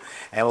water-cooled,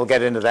 and we'll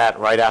get into that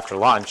right after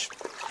lunch.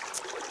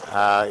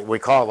 We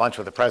call it Lunch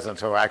with the President,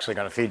 so we're actually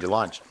going to feed you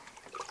lunch.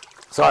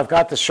 So I've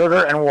got the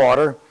sugar and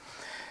water,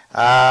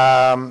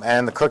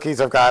 and the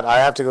cookies I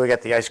have to go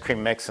get the ice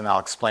cream mix, and I'll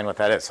explain what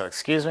that is. So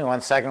excuse me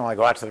one second while I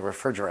go out to the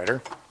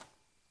refrigerator.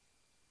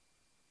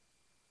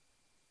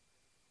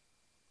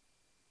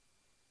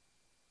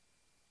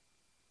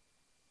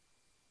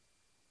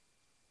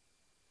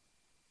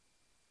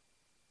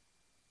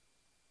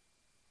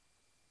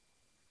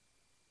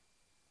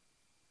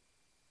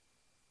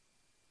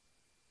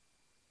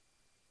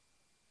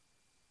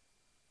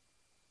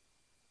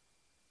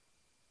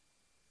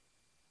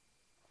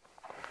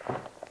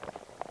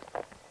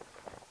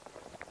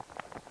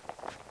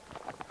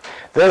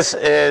 This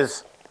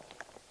is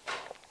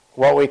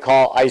what we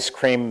call ice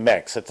cream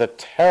mix. It's a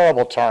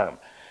terrible term.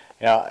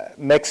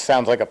 Mix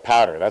sounds like a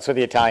powder. That's what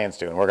the Italians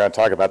do, and we're going to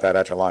talk about that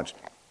after lunch.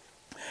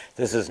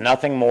 This is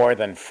nothing more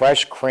than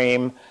fresh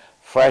cream,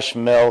 fresh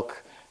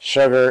milk,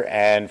 sugar,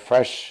 and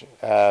fresh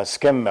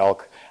skim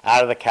milk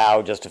out of the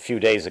cow just a few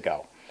days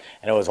ago.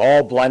 And it was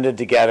all blended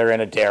together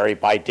in a dairy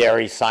by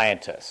dairy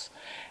scientists.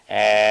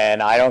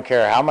 And I don't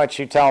care how much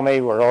you tell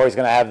me, we're always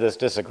going to have this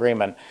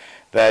disagreement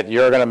that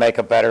you're going to make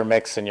a better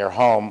mix in your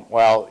home.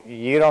 Well,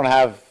 you don't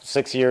have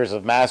 6 years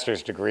of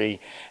master's degree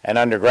and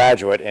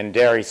undergraduate in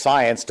dairy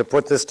science to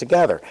put this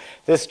together.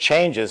 This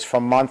changes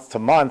from month to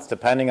month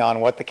depending on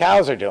what the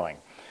cows are doing.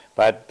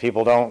 But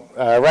people don't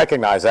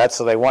recognize that,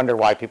 so they wonder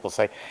why people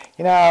say,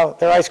 their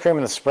ice cream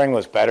in the spring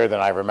was better than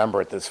I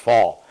remember it this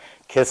fall.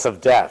 Kiss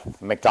of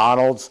death,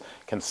 McDonald's,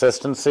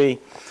 consistency.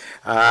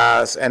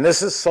 And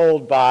this is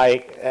sold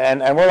by,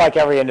 and we're like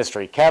every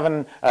industry.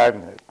 Kevin,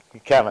 we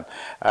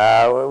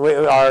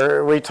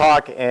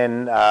talk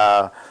in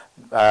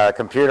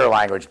computer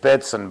language,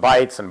 bits and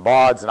bytes and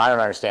bauds, and I don't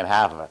understand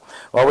half of it.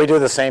 Well, we do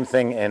the same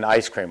thing in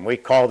ice cream. We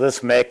call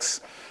this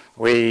mix,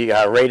 we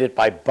rate it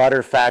by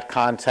butterfat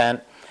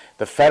content.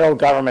 The federal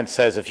government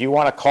says if you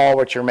want to call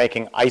what you're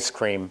making ice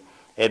cream,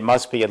 it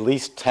must be at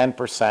least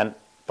 10%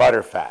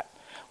 butterfat.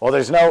 Well,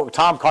 there's no,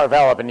 Tom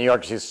Carvel up in New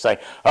York used to say,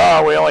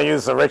 oh, we only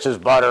use the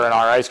richest butter in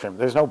our ice cream.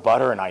 There's no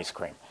butter in ice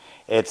cream.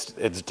 It's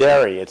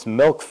dairy, it's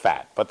milk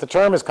fat. But the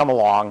term has come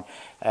along,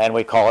 and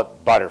we call it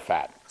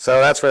butterfat. So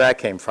that's where that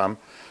came from.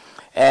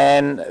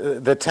 And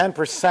the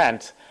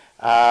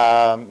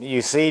 10%,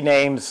 you see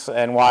names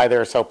and why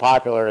they're so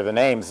popular, the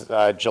names,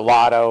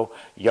 gelato,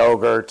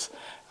 yogurt,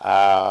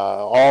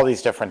 all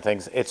these different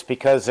things. It's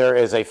because there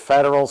is a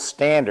federal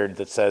standard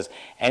that says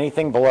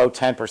anything below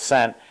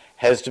 10%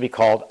 has to be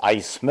called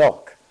ice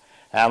milk.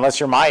 Now, unless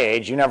you're my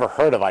age, you never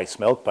heard of ice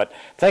milk, but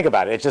think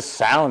about it. It just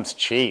sounds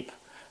cheap,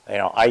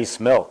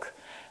 ice milk.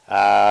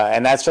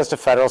 And that's just a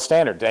federal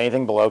standard,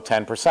 anything below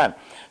 10%.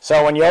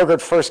 So when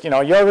yogurt first,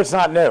 yogurt's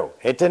not new.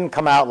 It didn't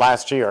come out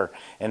last year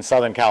in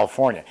Southern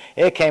California.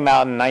 It came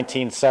out in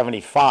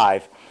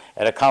 1975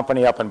 at a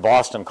company up in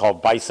Boston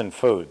called Bison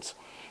Foods.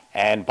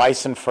 And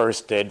Bison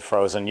first did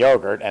frozen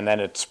yogurt, and then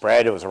it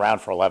spread. It was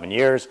around for 11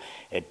 years.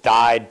 It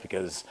died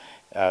because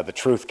the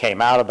truth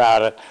came out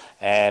about it,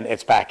 and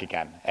it's back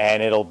again.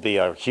 And it'll be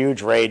a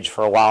huge rage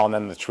for a while, and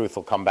then the truth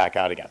will come back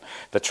out again.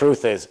 The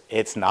truth is,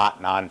 it's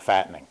not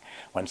non-fattening.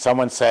 When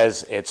someone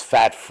says it's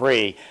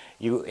fat-free,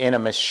 in a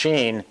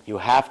machine, you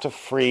have to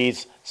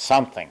freeze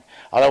something.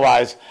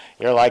 Otherwise,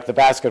 you're like the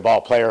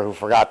basketball player who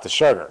forgot the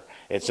sugar.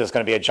 It's just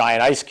going to be a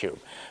giant ice cube.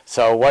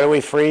 So what do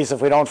we freeze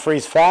if we don't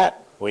freeze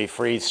fat? We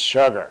freeze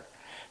sugar.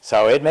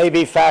 So it may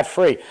be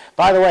fat-free.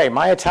 By the way,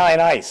 my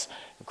Italian ice,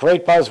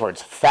 great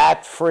buzzwords: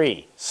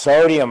 fat-free,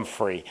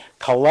 sodium-free,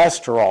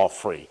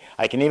 cholesterol-free.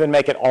 I can even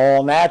make it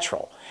all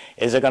natural.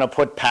 Is it going to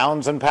put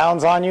pounds and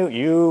pounds on you?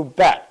 You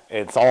bet.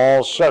 It's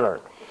all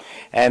sugar.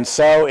 And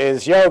so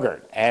is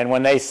yogurt. And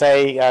when they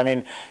say,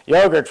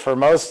 yogurt for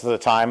most of the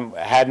time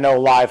had no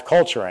live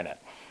culture in it.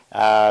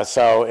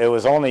 So it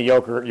was only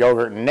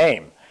yogurt in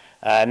name.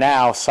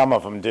 Now some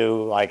of them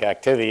do, like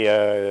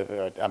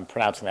Activia, I'm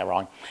pronouncing that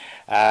wrong,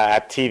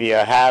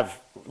 Activia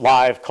have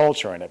live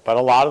culture in it, but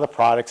a lot of the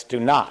products do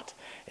not.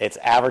 It's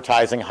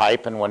advertising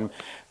hype, and when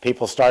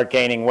people start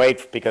gaining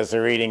weight because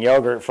they're eating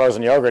yogurt,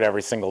 frozen yogurt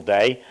every single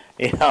day,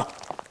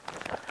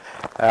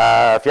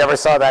 if you ever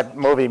saw that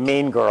movie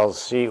Mean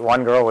Girls,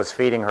 one girl was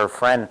feeding her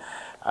friend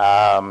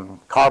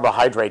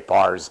carbohydrate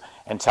bars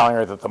and telling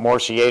her that the more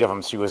she ate of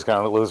them, she was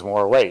going to lose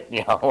more weight.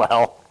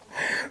 Well,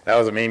 that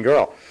was a mean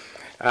girl.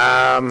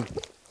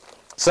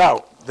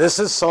 So this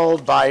is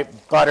sold by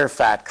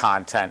butterfat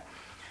content.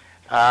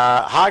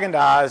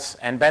 Haagen-Dazs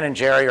and Ben &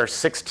 Jerry are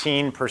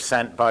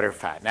 16%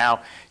 butterfat.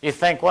 Now, you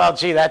think, well,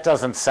 gee, that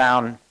doesn't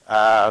sound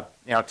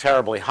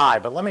terribly high,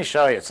 but let me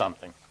show you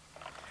something.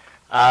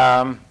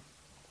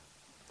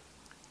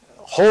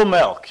 Whole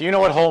milk, you know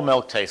what whole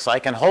milk tastes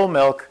like, and whole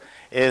milk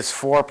is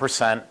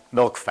 4%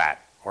 milk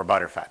fat or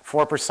butterfat,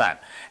 4%.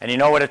 And you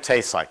know what it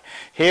tastes like.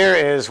 Here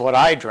is what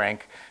I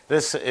drink.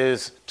 This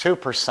is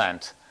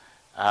 2%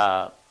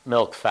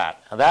 milk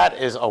fat. Now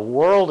that is a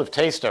world of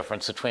taste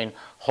difference between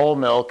whole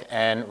milk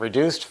and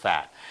reduced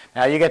fat.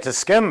 Now you get to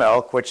skim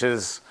milk, which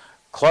is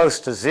close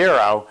to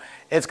zero.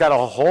 It's got a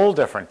whole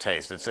different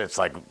taste. It's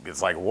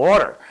like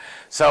water.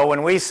 So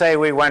when we say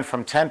we went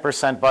from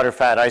 10%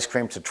 butterfat ice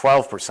cream to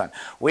 12%,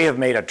 we have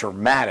made a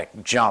dramatic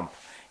jump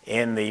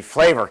in the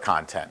flavor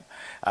content.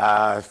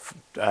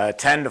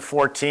 10 to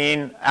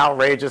 14,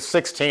 outrageous,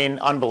 16,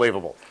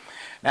 unbelievable.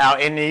 Now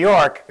in New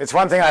York, it's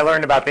one thing I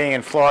learned about being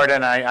in Florida,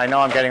 and I know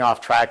I'm getting off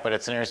track, but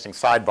it's an interesting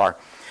sidebar.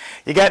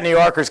 You get New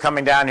Yorkers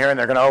coming down here and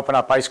they're going to open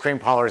up ice cream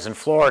parlors in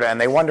Florida,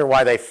 and they wonder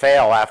why they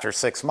fail after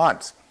 6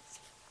 months.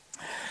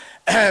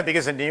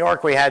 Because in New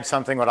York we had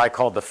something what I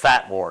called the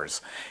fat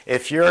wars.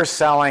 If you're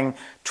selling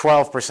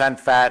 12%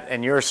 fat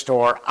in your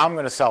store, I'm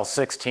going to sell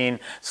 16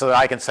 so that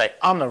I can say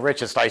I'm the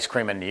richest ice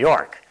cream in New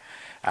York,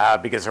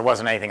 because there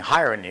wasn't anything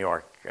higher in New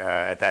York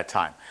at that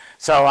time.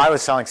 So I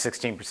was selling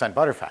 16%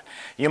 butterfat.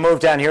 You move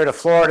down here to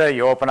Florida,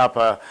 you open up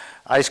a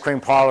ice cream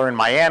parlor in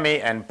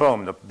Miami, and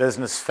boom, the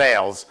business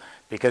fails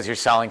because you're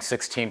selling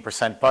 16%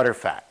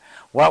 butterfat.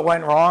 What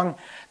went wrong?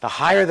 The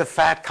higher the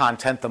fat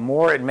content, the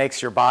more it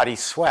makes your body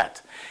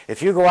sweat.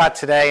 If you go out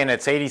today and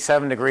it's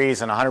 87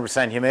 degrees and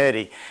 100%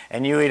 humidity,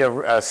 and you eat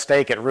a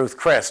steak at Ruth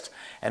Chris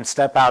and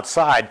step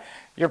outside,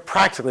 you're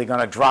practically going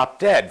to drop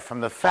dead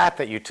from the fat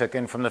that you took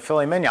in from the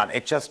filet mignon.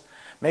 It just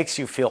makes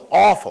you feel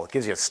awful. It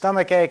gives you a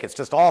stomach ache. It's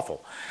just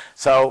awful.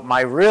 So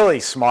my really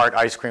smart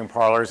ice cream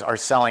parlors are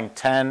selling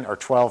 10 or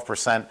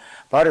 12%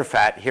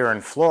 butterfat here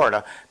in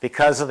Florida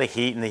because of the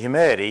heat and the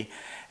humidity.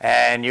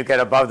 And you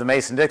get above the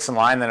Mason-Dixon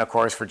line, then of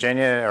course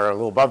Virginia, or a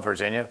little above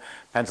Virginia,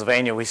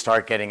 Pennsylvania, we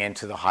start getting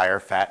into the higher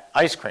fat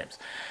ice creams.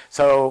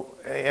 So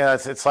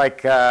it's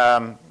like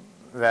that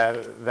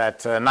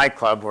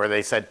nightclub where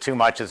they said too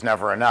much is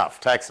never enough,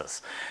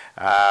 Texas.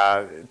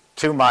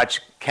 Too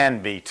much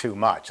can be too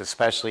much,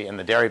 especially in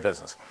the dairy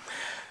business.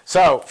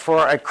 So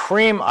for a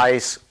cream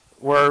ice,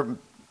 we're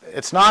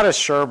it's not a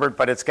sherbet,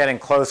 but it's getting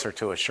closer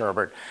to a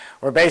sherbet.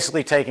 We're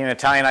basically taking an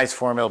Italian ice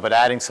formula, but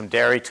adding some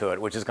dairy to it,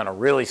 which is going to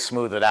really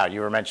smooth it out.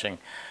 You were mentioning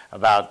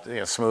about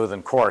smooth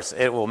and coarse.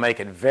 It will make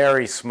it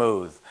very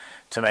smooth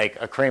to make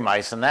a cream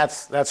ice, and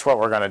that's what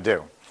we're going to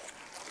do.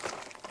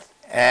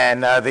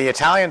 And the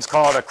Italians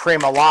call it a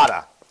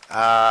cremolata.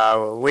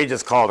 We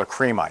just call it a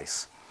cream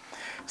ice.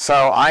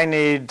 So I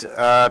need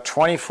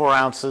 24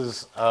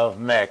 ounces of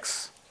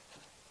mix.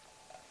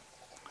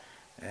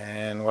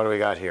 And what do we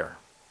got here?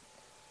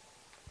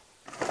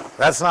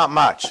 That's not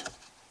much.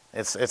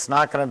 It's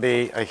not going to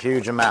be a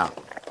huge amount.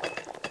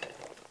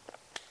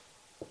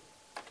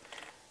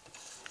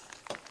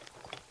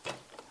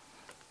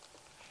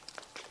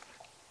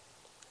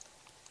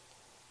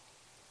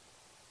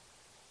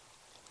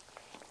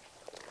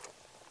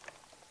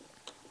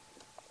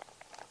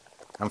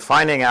 I'm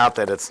finding out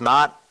that it's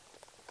not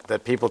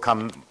that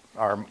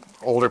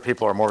older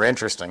people are more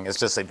interesting. It's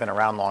just they've been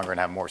around longer and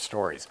have more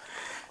stories.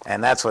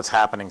 And that's what's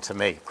happening to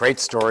me. Great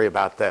story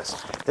about this.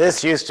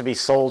 This used to be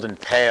sold in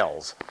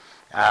pails,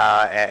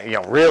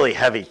 really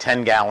heavy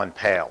 10-gallon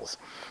pails,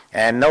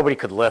 and nobody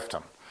could lift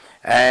them.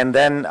 And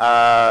then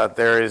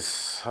there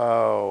is,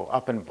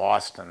 up in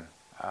Boston,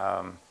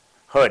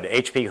 Hood,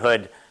 HP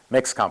Hood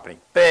Mix Company,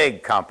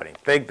 big company,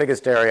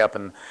 biggest dairy up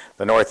in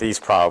the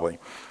Northeast probably.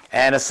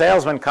 And a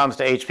salesman comes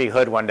to HP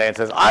Hood one day and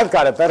says, I've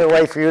got a better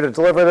way for you to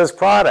deliver this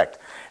product.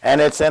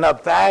 And it's in a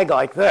bag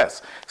like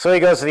this. So he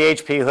goes to the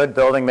HP Hood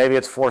building, maybe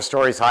it's 4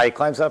 stories high. He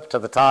climbs up to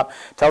the top,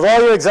 tells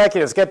all your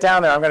executives, get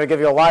down there, I'm going to give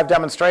you a live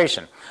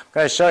demonstration. I'm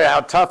going to show you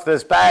how tough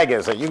this bag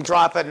is. You can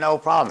drop it, no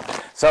problem.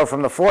 So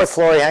from the 4th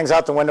floor, he hangs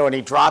out the window and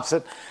he drops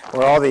it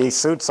where all the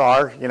suits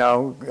are,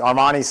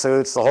 Armani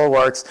suits, the whole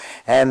works,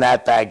 and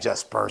that bag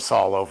just bursts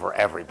all over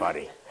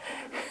everybody.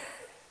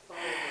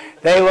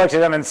 They looked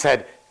at him and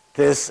said,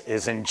 this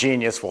is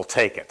ingenious, we'll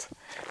take it.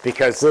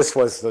 Because this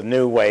was the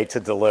new way to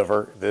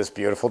deliver this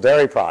beautiful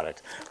dairy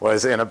product,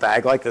 was in a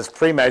bag like this,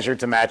 pre-measured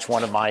to match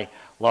one of my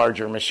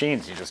larger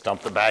machines. You just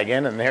dump the bag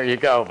in and there you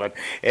go. But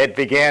it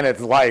began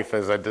its life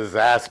as a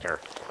disaster.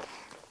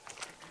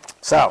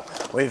 So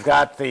we've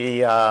got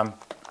the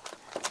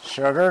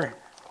sugar,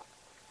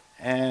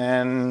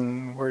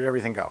 and where did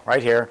everything go?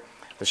 Right here.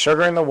 The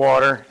sugar and the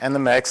water and the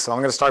mix. So I'm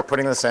going to start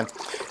putting this in.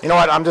 You know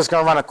what? I'm just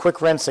going to run a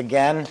quick rinse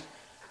again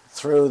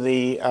through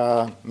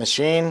the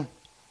machine,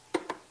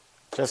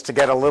 just to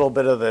get a little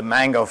bit of the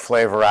mango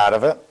flavor out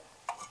of it.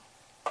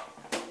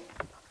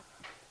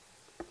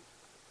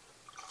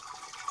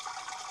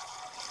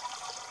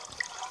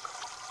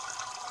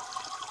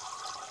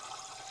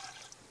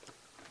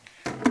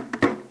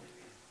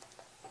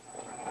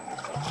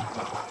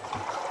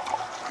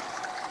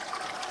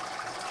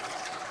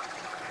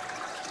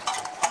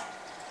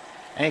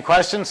 Any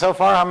questions so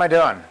far? How am I doing?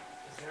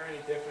 Is there any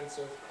difference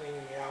of cleaning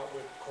out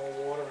with cold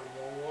water and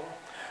warm water?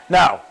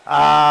 No,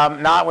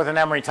 not with an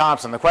Emery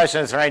Thompson. The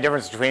question is there any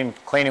difference between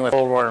cleaning with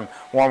cold water and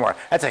warm water?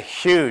 That's a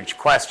huge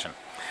question.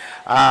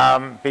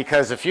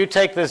 Because if you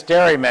take this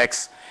dairy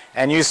mix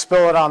and you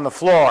spill it on the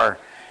floor,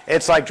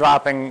 it's like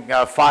dropping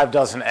 5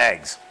 dozen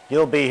eggs.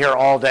 You'll be here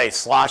all day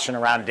sloshing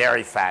around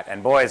dairy fat,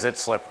 and boy, is it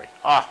slippery.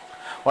 Oh,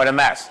 what a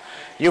mess.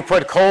 You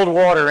put cold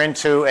water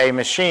into a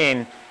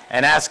machine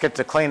and ask it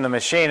to clean the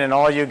machine, and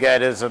all you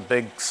get is a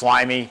big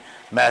slimy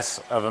mess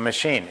of a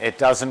machine. It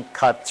doesn't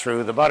cut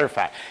through the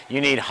butterfat.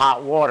 You need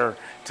hot water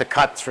to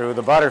cut through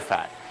the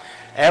butterfat.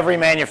 Every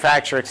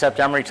manufacturer except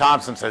Emery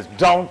Thompson says,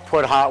 don't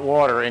put hot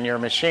water in your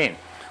machine.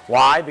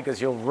 Why?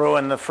 Because you'll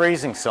ruin the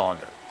freezing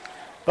cylinder.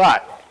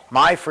 But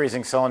my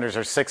freezing cylinders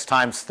are 6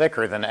 times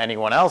thicker than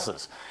anyone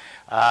else's.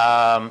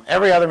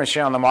 Every other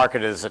machine on the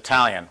market is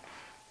Italian,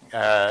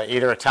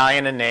 either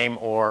Italian in name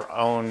or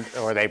owned,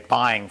 or they're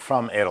buying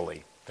from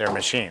Italy, their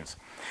machines.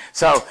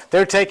 So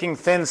they're taking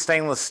thin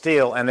stainless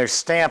steel and they're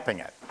stamping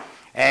it.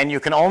 And you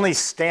can only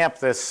stamp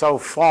this so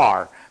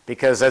far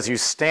because as you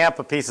stamp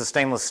a piece of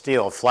stainless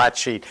steel, a flat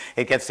sheet,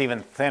 it gets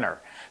even thinner.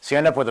 So you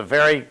end up with a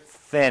very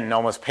thin,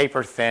 almost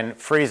paper thin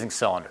freezing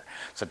cylinder.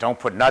 So don't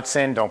put nuts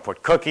in, don't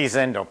put cookies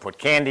in, don't put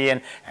candy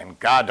in, and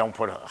God, don't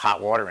put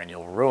hot water in.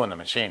 You'll ruin the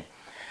machine.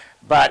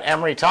 But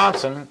Emery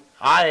Thompson,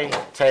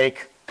 I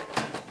take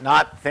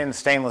not thin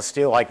stainless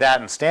steel like that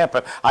and stamp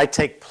it. I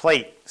take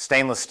plate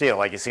stainless steel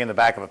like you see in the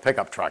back of a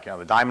pickup truck,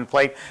 the diamond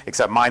plate,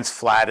 except mine's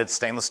flatted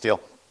stainless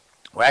steel.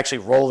 We actually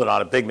rolled it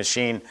on a big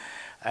machine,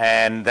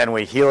 and then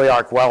we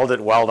heliarc weld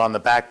it, weld on the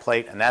back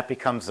plate, and that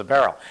becomes the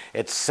barrel.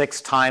 It's 6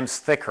 times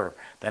thicker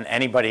than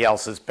anybody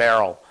else's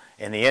barrel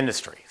in the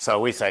industry. So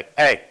we say,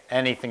 hey,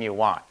 anything you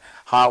want.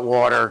 Hot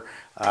water,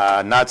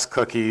 nuts,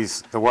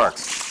 cookies, the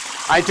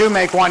works. I do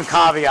make one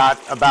caveat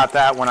about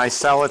that when I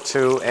sell it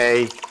to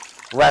a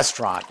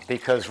restaurant,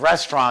 because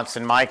restaurants,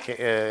 in my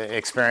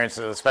experience,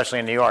 especially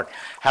in New York,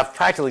 have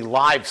practically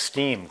live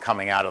steam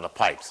coming out of the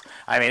pipes.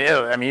 I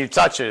mean, you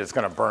touch it, it's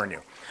going to burn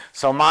you.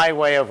 So my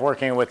way of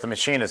working with the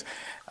machine is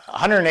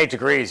 108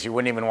 degrees, you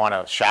wouldn't even want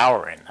to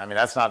shower in. I mean,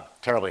 that's not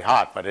terribly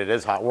hot, but it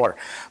is hot water.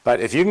 But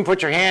if you can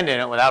put your hand in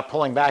it without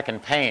pulling back in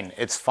pain,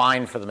 it's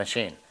fine for the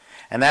machine.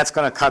 And that's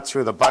going to cut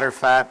through the butter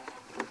fat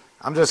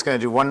I'm just going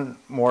to do one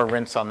more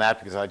rinse on that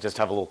because I just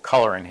have a little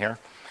color in here.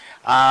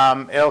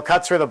 It'll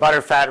cut through the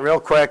butter fat real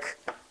quick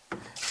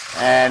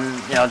and,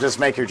 you know, just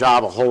make your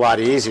job a whole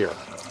lot easier.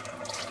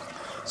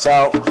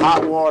 So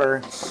hot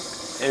water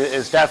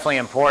is definitely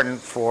important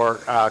for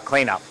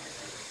cleanup.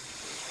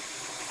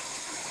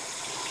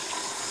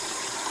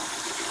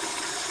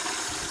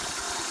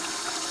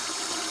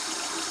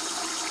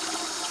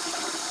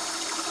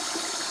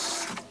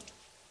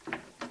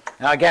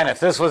 Now again, if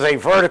this was a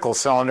vertical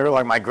cylinder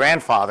like my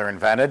grandfather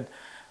invented,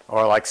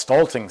 or like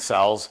Stolting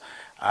cells,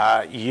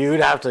 you'd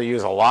have to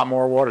use a lot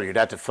more water. You'd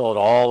have to fill it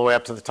all the way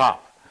up to the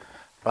top.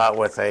 But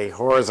with a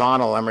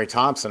horizontal Emery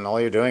Thompson, all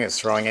you're doing is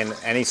throwing in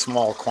any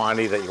small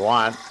quantity that you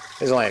want.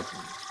 There's only a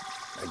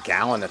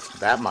gallon, if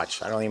that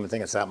much. I don't even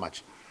think it's that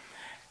much.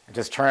 And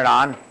just turn it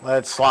on, let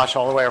it slosh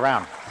all the way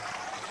around.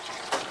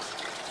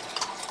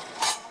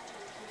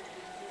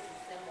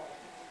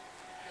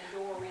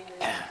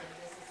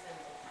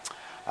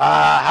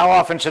 How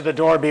often should the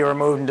door be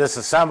removed and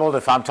disassembled?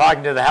 If I'm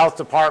talking to the health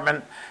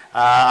department,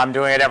 I'm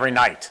doing it every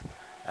night,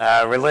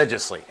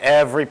 religiously,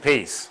 every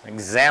piece,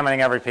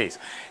 examining every piece.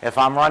 If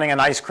I'm running an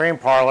ice cream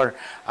parlor,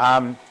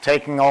 I'm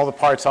taking all the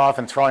parts off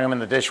and throwing them in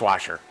the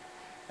dishwasher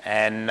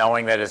and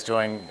knowing that it's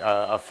doing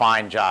a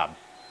fine job.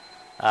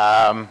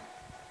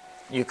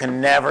 You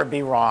can never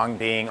be wrong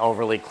being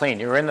overly clean.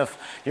 You're in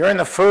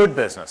the food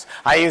business.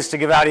 I used to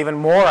give out even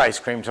more ice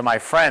cream to my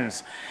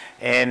friends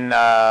when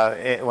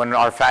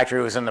our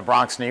factory was in the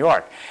Bronx, New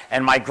York.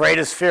 And my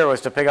greatest fear was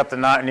to pick up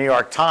the New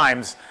York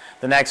Times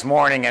the next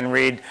morning and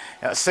read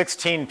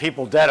 16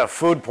 people dead of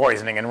food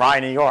poisoning in Rye,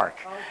 New York.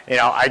 You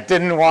know, I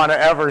didn't want to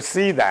ever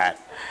see that.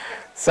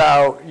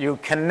 So you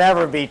can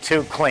never be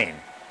too clean.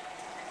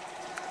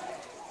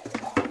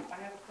 I have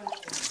a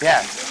question.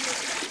 Yeah.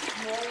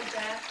 Smaller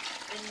batch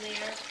in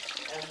there,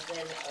 and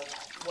then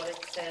what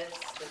it says,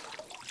 the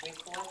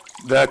report?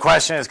 The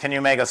question is, can you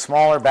make a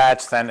smaller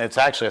batch than, it's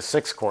actually a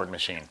 6-quart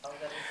machine.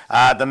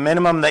 The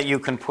minimum that you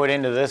can put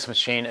into this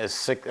machine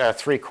is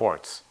 3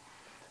 quarts.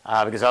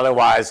 Because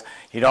otherwise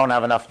you don't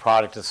have enough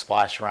product to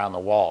splash around the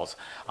walls.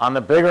 On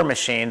the bigger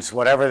machines,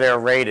 whatever they're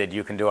rated,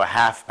 you can do a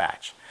half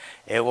batch.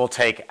 It won't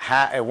take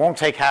half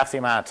the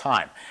amount of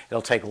time.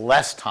 It'll take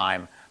less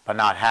time, but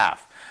not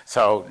half.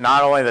 So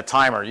not only the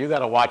timer, you got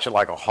to watch it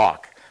like a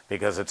hawk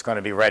because it's going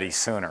to be ready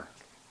sooner.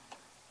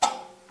 The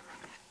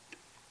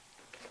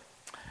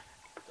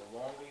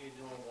longer you're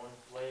doing one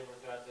flavor,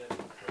 does it? For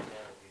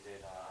example, if you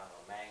did, I don't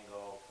know,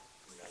 mango,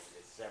 you know, you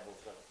did several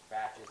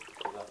batches,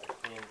 you have to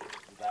clean,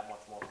 do that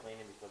much more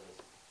cleaning because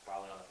it's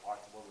probably on the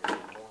parts of it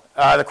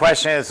more? The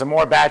question is, the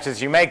more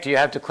batches you make, do you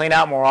have to clean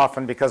out more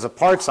often because of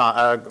parts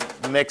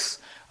mix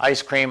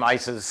ice cream,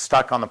 ice is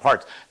stuck on the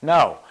parts?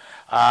 No.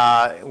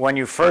 When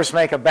you first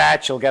make a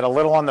batch, you'll get a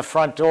little on the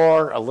front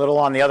door, a little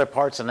on the other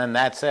parts, and then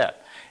that's it.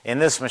 In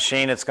this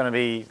machine, it's going to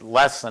be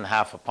less than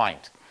half a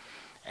pint.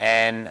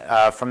 And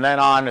from then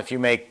on, if you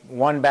make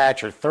 1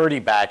 batch or 30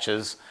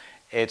 batches,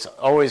 it's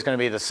always going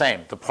to be the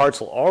same. The parts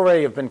will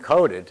already have been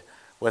coated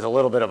with a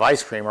little bit of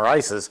ice cream or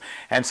ices,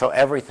 and so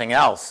everything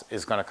else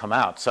is going to come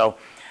out. So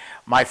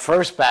my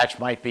first batch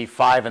might be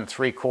 5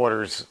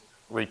 3/4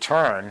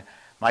 return.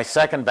 My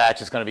second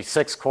batch is going to be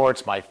 6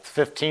 quarts. My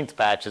 15th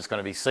batch is going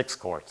to be 6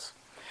 quarts.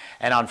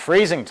 And on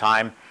freezing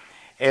time,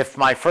 if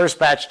my first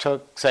batch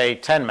took, say,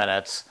 10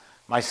 minutes,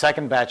 my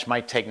second batch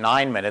might take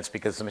 9 minutes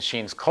because the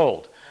machine's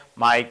cold.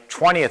 My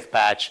 20th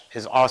batch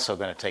is also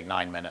going to take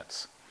 9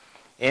 minutes.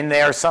 In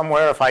there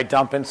somewhere, if I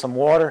dump in some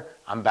water,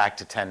 I'm back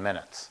to 10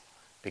 minutes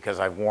because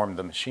I've warmed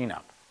the machine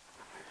up.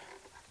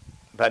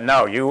 But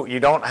no, you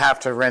don't have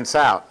to rinse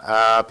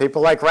out.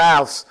 People like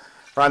Ralph's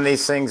run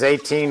these things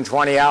 18,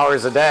 20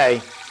 hours a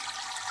day,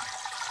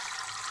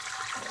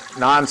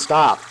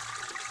 non-stop.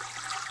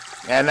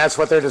 And that's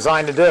what they're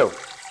designed to do.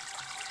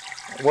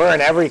 We're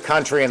in every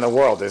country in the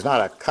world. There's not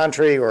a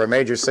country or a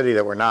major city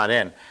that we're not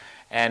in.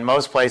 And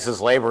most places,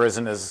 labor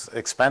isn't as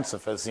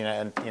expensive as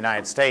in the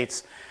United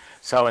States.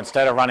 So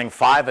instead of running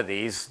 5 of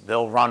these,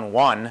 they'll run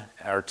 1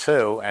 or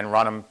 2 and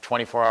run them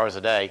 24 hours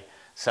a day,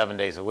 7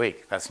 days a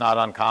week. That's not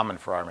uncommon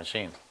for our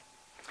machine.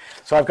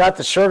 So I've got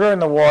the sugar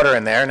and the water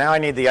in there. Now I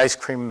need the ice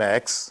cream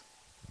mix.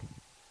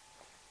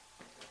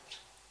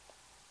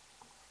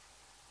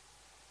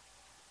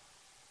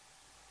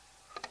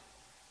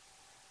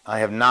 I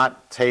have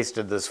not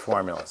tasted this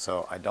formula,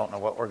 so I don't know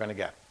what we're going to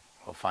get.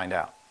 We'll find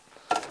out.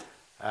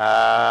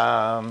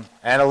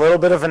 And a little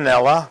bit of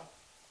vanilla.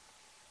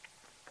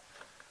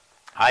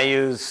 I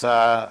use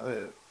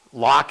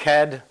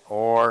Lockhead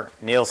or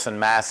Nielsen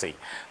Massey.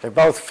 They're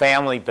both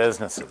family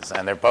businesses,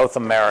 and they're both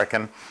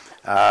American.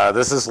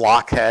 This is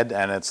Lockhead,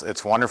 and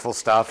it's wonderful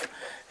stuff.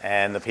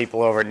 And the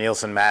people over at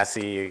Nielsen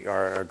Massey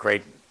are a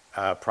great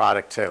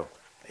product too,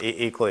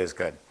 equally as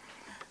good.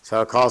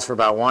 So it calls for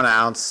about 1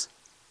 ounce,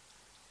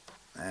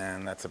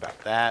 and that's about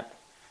that.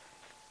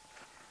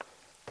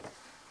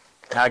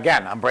 Now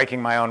again, I'm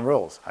breaking my own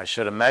rules. I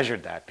should have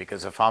measured that,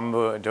 because if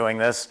I'm doing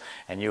this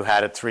and you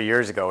had it 3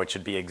 years ago, it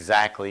should be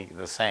exactly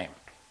the same.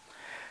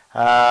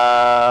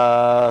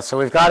 So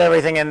we've got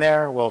everything in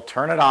there. We'll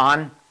turn it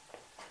on.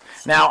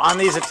 Now, on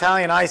these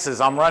Italian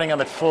ices, I'm running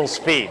them at full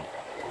speed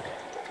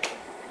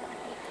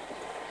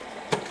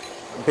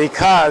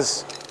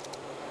because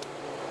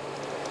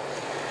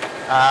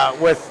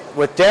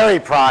with dairy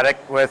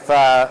product, with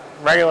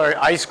regular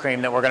ice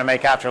cream that we're going to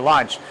make after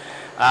lunch,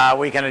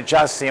 we can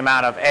adjust the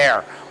amount of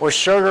air. With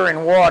sugar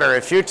and water,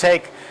 if you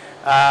take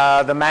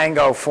the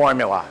mango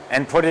formula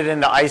and put it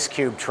into ice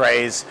cube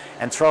trays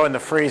and throw it in the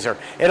freezer,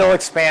 it'll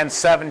expand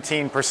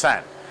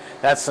 17%.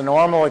 That's the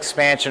normal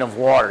expansion of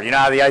water. You know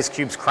how the ice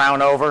cubes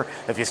crown over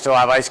if you still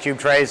have ice cube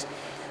trays?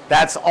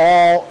 That's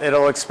all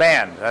it'll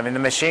expand. I mean,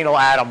 the machine will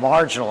add a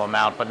marginal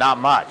amount, but not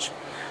much.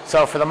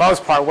 So for the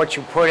most part, what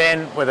you put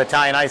in with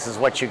Italian ice is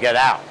what you get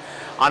out.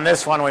 On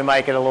this one, we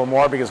might get a little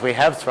more because we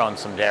have thrown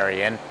some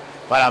dairy in,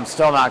 but I'm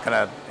still not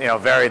going to,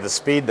 vary the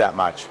speed that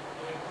much.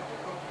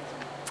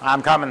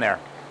 I'm coming there.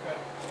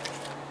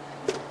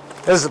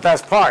 This is the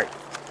best part.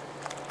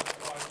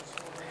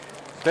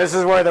 This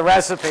is where the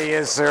recipe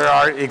is. There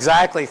are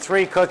exactly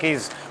 3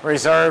 cookies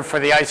reserved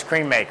for the ice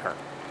cream maker.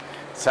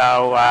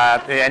 So,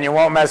 and you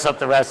won't mess up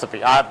the recipe.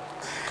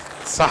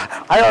 So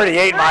I already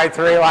ate my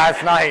 3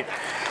 last night.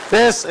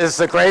 This is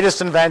the greatest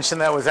invention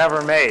that was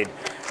ever made.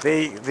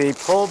 The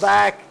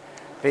pullback,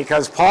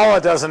 because Paula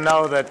doesn't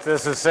know that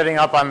this is sitting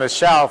up on the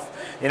shelf,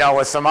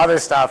 with some other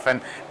stuff. And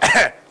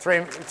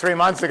three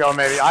months ago,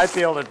 maybe, I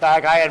peeled it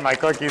back. I had my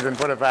cookies and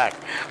put it back.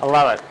 I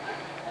love it.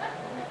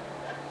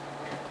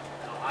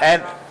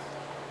 And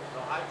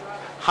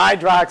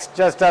Hydrox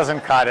just doesn't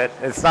cut it.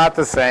 It's not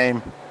the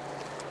same.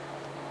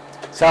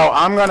 So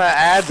I'm going to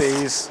add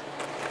these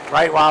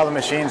right while the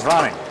machine's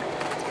running.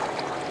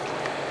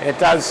 It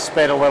does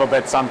spit a little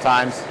bit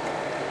sometimes.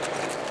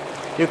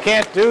 You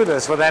can't do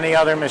this with any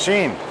other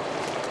machine.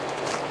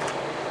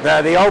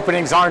 The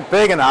openings aren't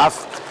big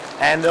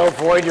enough, and they'll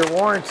void your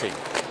warranty.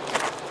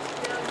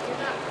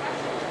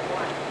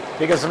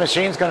 Because the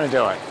machine's going to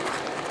do it.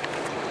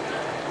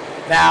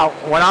 Now,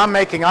 when I'm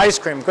making ice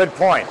cream, good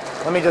point.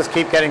 Let me just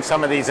keep getting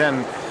some of these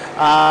in.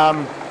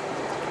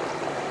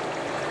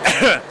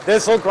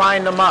 This will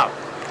grind them up.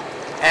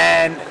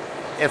 And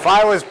if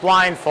I was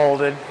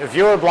blindfolded, if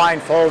you were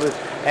blindfolded,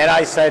 and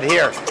I said,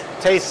 here,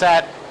 taste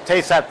that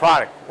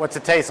product. What's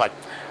it taste like?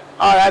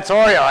 Oh, that's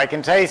Oreo. I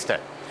can taste it.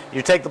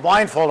 You take the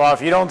blindfold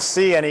off, you don't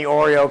see any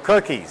Oreo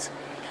cookies.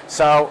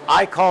 So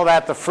I call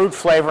that the fruit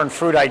flavor and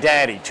fruit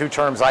identity, 2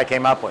 terms I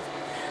came up with.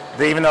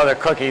 Even though they're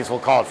cookies, we'll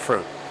call it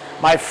fruit.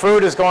 My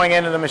fruit is going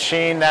into the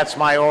machine. That's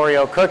my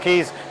Oreo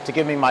cookies to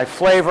give me my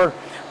flavor,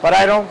 but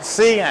I don't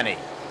see any.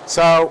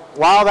 So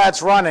while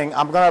that's running,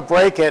 I'm going to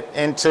break it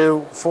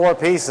into 4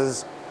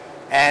 pieces.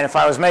 And if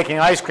I was making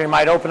ice cream,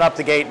 I'd open up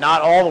the gate,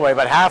 not all the way,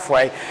 but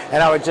halfway,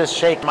 and I would just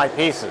shake my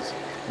pieces.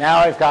 Now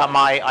I've got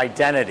my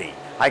identity.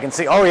 I can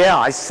see, oh yeah,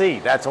 I see,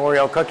 that's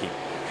Oreo cookie.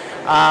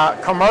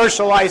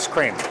 Commercial ice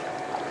cream.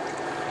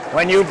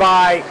 When you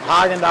buy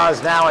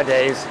Haagen-Dazs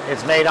nowadays,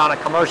 it's made on a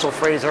commercial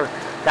freezer,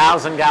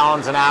 1,000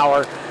 gallons an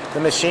hour. The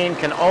machine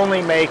can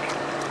only make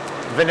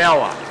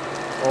vanilla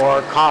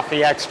or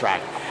coffee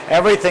extract.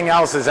 Everything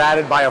else is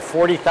added by a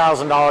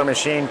 $40,000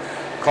 machine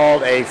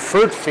called a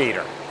fruit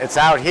feeder. It's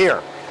out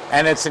here,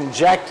 and it's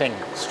injecting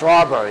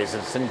strawberries,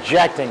 it's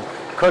injecting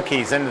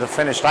cookies into the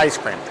finished ice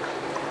cream.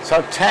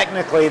 So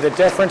technically, the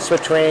difference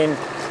between,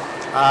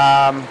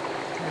 let me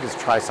just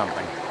try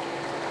something.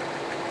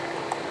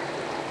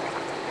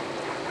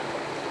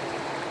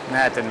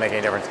 Nah, it didn't make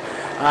any difference.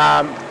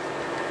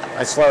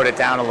 I slowed it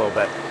down a little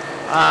bit.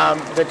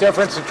 The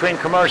difference between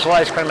commercial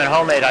ice cream and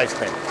homemade ice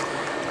cream.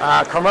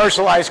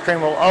 Commercial ice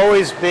cream will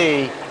always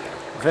be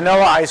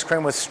vanilla ice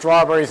cream with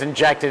strawberries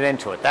injected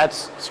into it.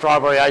 That's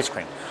strawberry ice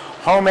cream.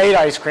 Homemade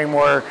ice cream,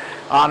 where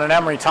on an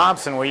Emery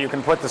Thompson, where you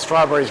can put the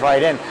strawberries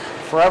right in.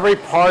 For every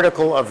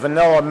particle of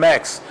vanilla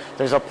mix,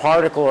 there's a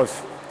particle of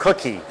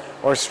cookie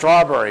or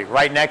strawberry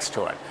right next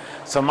to it.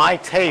 So my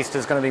taste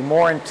is going to be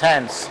more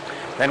intense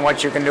than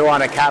what you can do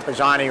on a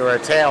Cappigiani or a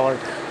Taylor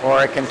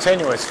or a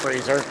continuous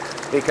freezer,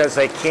 because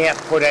they can't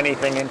put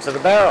anything into the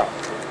barrel.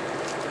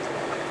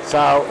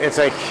 So it's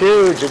a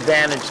huge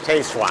advantage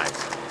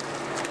taste-wise.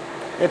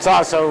 It's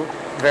also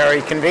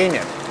very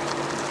convenient.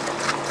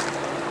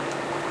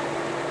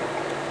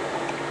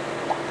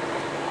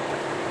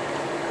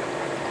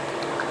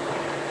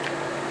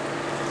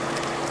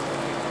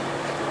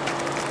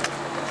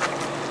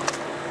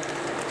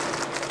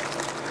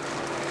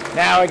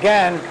 Now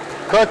again,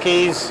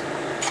 cookies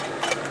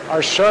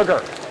are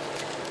sugar.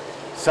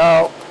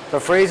 So the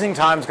freezing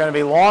time is going to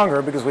be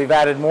longer because we've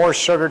added more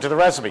sugar to the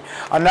recipe.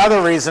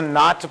 Another reason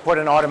not to put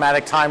an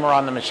automatic timer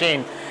on the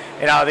machine.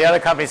 The other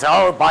companies say,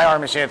 oh, buy our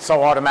machine, it's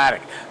so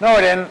automatic. No,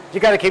 it isn't. You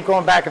got to keep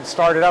going back and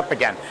start it up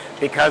again,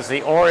 because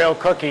the Oreo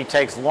cookie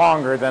takes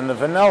longer than the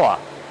vanilla.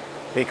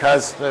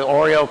 Because the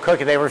Oreo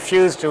cookie, they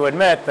refuse to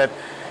admit that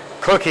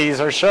cookies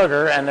are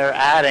sugar, and they're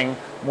adding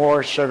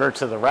more sugar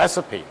to the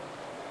recipe.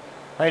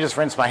 Let me just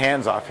rinse my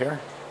hands off here.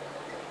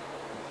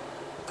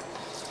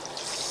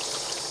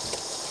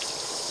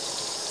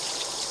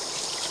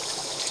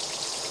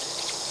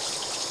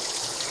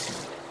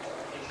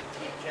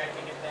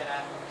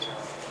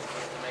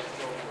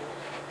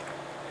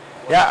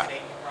 Yeah.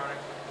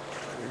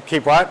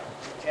 Keep what?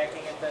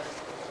 Checking if that's, if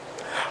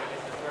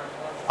it's the third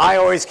one? I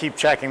always keep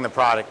checking the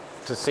product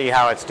to see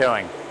how it's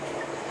doing.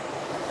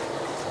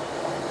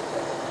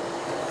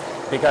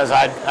 Because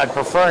I'd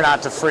prefer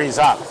not to freeze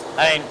up.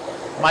 I mean,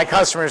 my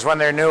customers, when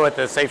they're new at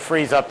this, they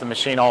freeze up the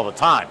machine all the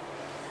time.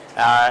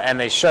 And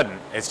they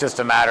shouldn't. It's just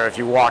a matter if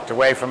you walked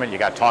away from it, you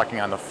got talking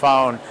on the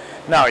phone.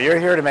 No, you're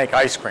here to make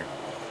ice cream.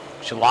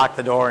 You should lock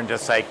the door and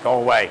just say, go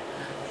away.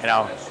 You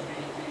know,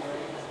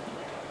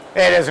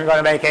 it isn't going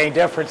to make any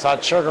difference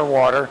on sugar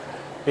water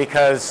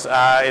because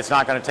it's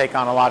not going to take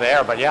on a lot of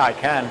air. But yeah, I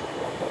can.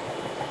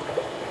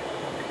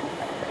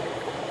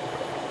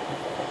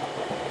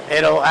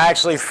 It'll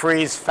actually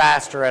freeze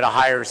faster at a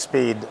higher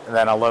speed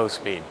than a low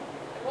speed.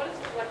 What is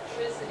the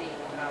electricity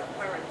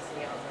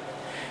currency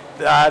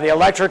on it? The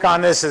electric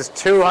on this is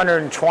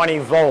 220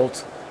 volt,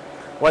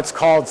 what's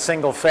called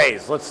single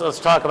phase. Let's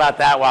talk about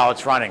that while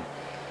it's running.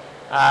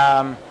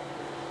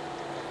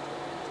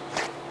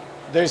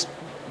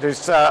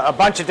 There's a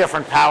bunch of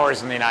different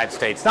powers in the United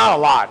States. Not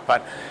a lot,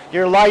 but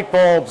your light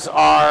bulbs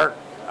are,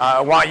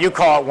 you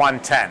call it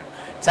 110.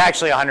 It's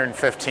actually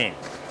 115.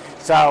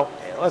 So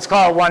let's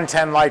call it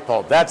 110 light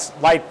bulb. That's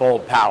light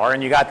bulb power,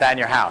 and you got that in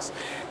your house.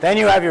 Then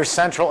you have your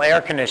central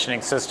air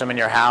conditioning system in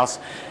your house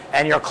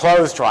and your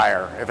clothes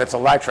dryer, if it's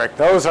electric.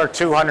 Those are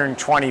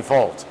 220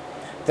 volt.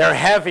 They're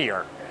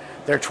heavier.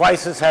 They're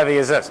twice as heavy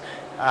as this.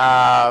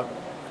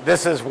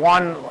 This is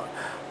one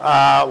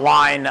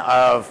line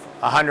of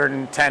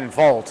 110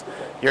 volt.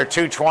 Your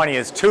 220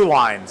 is two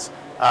lines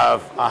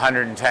of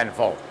 110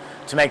 volt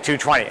to make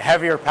 220.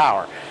 Heavier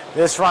power.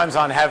 This runs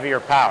on heavier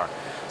power.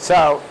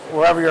 So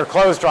wherever your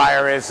clothes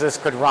dryer is, this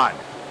could run.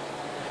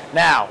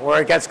 Now,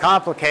 where it gets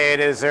complicated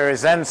is there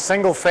is then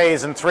single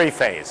phase and three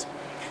phase.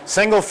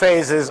 Single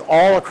phase is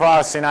all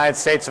across the United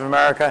States of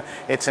America.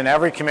 It's in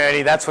every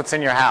community. That's what's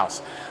in your house.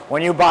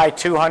 When you buy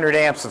 200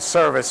 amps of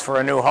service for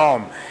a new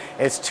home,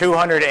 it's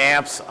 200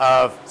 amps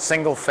of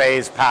single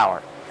phase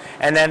power.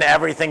 And then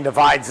everything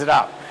divides it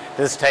up.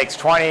 This takes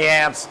 20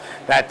 amps,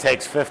 that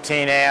takes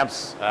 15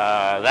 amps,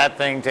 that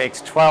thing takes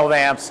 12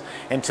 amps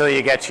until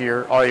you get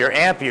to all your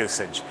amp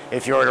usage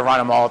if you were to run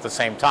them all at the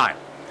same time.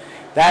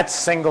 That's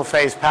single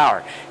phase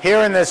power. Here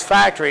in this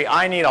factory,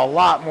 I need a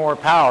lot more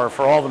power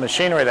for all the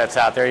machinery that's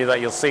out there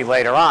that you'll see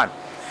later on.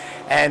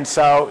 And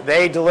so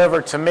they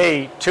deliver to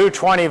me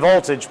 220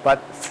 voltage,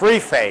 but three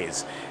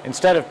phase.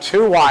 Instead of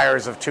two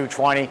wires of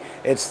 220,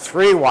 it's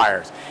three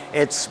wires.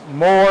 It's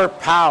more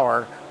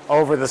power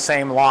over the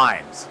same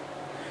lines.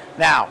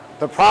 Now,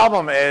 the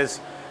problem is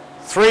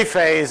three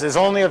phase is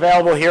only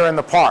available here in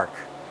the park.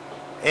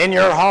 In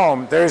your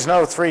home, there's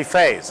no three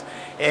phase.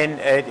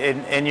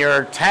 In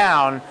your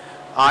town,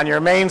 on your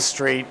main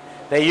street,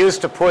 they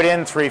used to put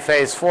in three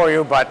phase for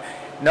you, but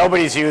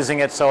nobody's using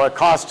it, so it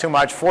costs too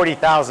much,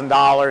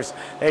 $40,000.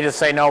 They just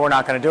say, no, we're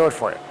not going to do it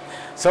for you.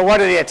 So what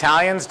do the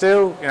Italians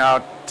do? You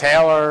know,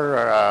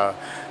 Taylor,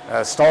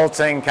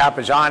 Stolting,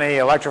 Cappigiani,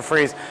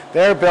 Electrofreeze,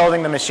 they're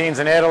building the machines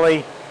in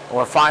Italy.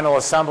 We're final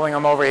assembling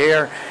them over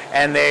here,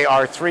 and they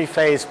are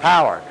three-phase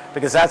power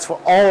because that's what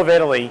all of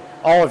Italy,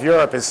 all of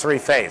Europe is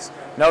three-phase,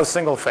 no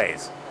single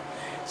phase.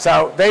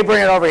 So they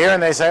bring it over here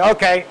and they say,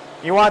 okay,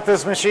 you want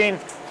this machine?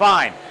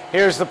 Fine.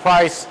 Here's the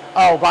price.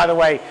 Oh, by the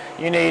way,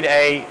 you need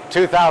a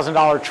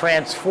 $2,000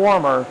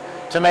 transformer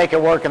to make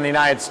it work in the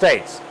United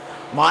States.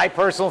 My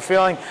personal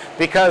feeling,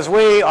 because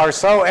we are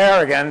so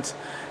arrogant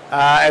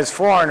as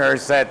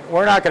foreigners that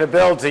we're not going to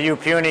build to you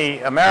puny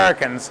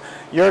Americans,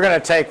 you're going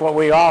to take what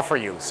we offer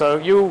you. So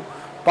you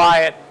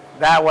buy it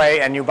that way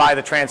and you buy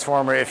the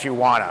transformer if you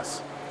want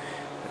us.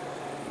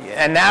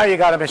 And now you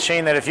got a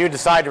machine that if you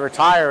decide to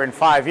retire in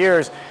 5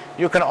 years,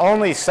 you can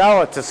only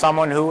sell it to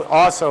someone who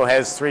also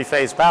has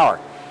three-phase power.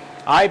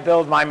 I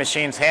build my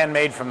machines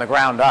handmade from the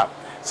ground up.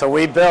 So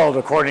we build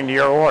according to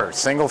your order,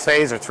 single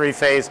phase or three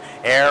phase,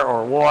 air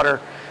or water.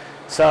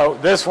 So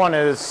this one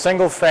is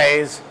single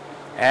phase,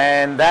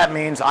 and that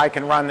means I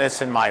can run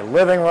this in my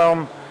living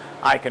room,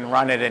 I can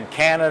run it in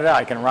Canada,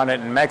 I can run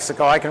it in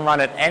Mexico, I can run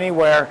it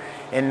anywhere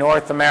in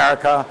North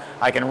America,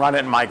 I can run it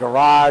in my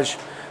garage.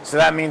 So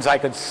that means I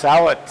could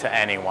sell it to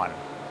anyone.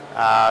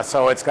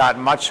 So it's got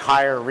much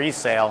higher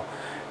resale,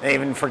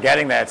 even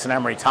forgetting that it's an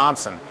Emery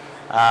Thompson.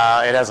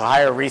 It has a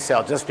higher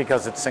resale just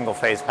because it's single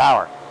phase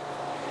power.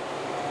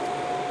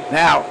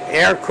 Now,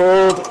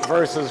 air-cooled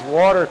versus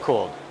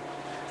water-cooled.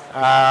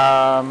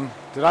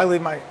 Did I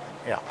leave my,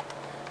 yeah.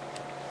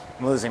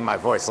 I'm losing my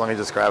voice. Let me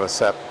just grab a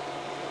sip.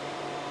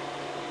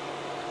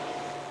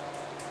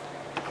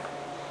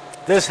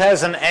 This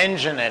has an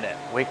engine in it.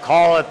 We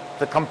call it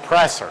the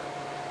compressor,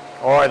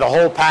 or the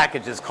whole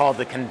package is called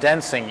the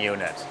condensing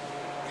unit.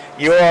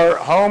 Your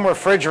home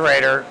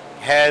refrigerator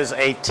has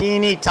a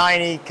teeny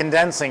tiny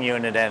condensing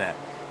unit in it,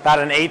 about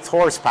an 1/8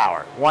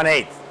 horsepower,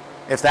 1/8,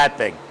 if that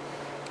big.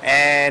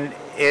 And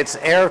it's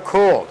air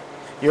cooled.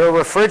 Your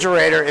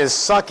refrigerator is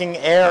sucking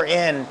air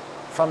in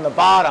from the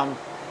bottom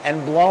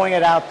and blowing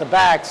it out the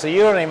back, so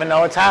you don't even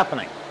know what's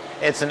happening.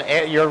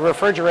 Your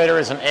refrigerator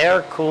is an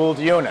air cooled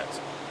unit.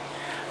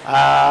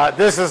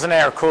 This is an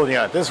air cooled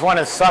unit. This one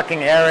is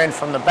sucking air in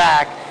from the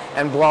back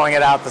and blowing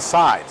it out the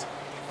sides.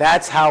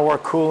 That's how we're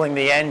cooling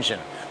the engine.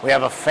 We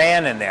have a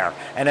fan in there,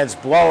 and it's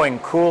blowing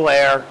cool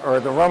air, or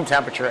the room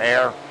temperature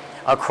air,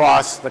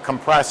 across the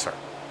compressor.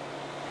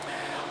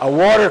 A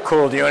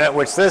water-cooled unit,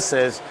 which this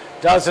is,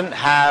 doesn't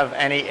have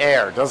any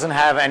air, doesn't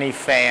have any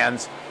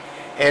fans.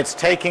 It's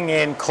taking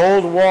in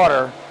cold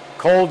water,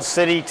 cold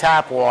city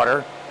tap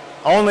water,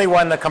 only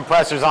when the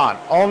compressor's on.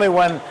 Only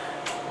when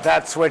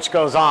that switch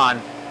goes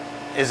on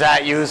is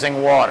that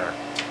using water.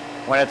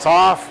 When it's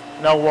off,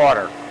 no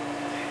water.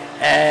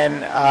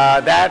 And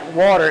that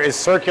water is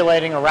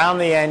circulating around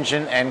the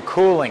engine and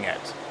cooling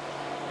it.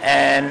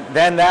 And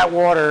then that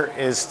water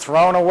is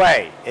thrown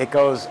away. It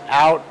goes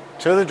out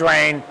to the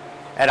drain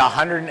at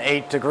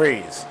 108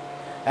 degrees.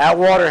 That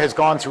water has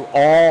gone through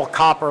all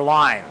copper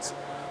lines.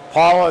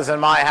 Paula's in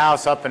my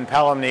house up in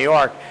Pelham, New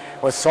York,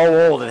 was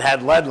so old it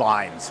had lead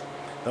lines.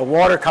 The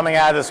water coming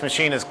out of this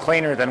machine is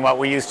cleaner than what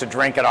we used to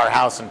drink at our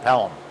house in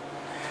Pelham.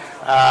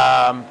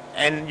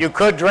 And you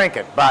could drink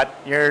it, but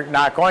you're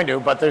not going to.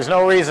 But there's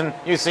no reason,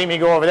 you see me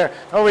go over there,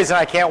 no reason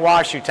I can't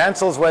wash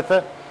utensils with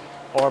it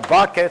or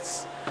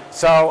buckets.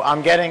 So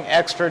I'm getting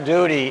extra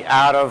duty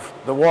out of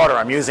the water.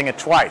 I'm using it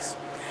twice.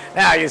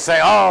 Now you say,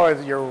 oh,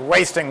 you're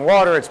wasting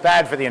water, it's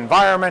bad for the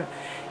environment.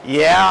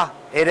 Yeah,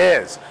 it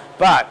is.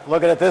 But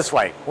look at it this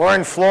way. We're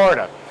in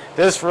Florida.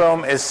 This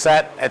room is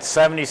set at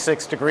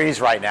 76 degrees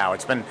right now.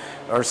 It's been,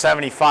 or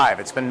 75.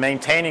 It's been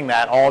maintaining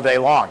that all day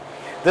long.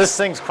 This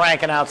thing's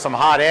cranking out some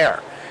hot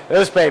air.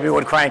 This baby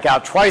would crank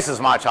out twice as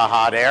much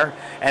hot air,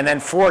 and then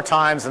 4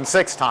 times and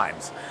 6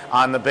 times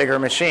on the bigger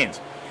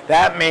machines.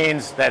 That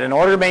means that in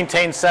order to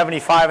maintain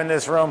 75 in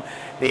this room,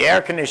 the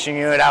air conditioning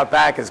unit out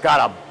back has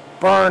got to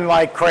burn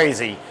like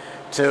crazy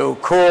to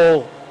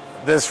cool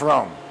this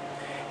room.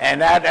 And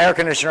that air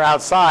conditioner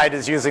outside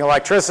is using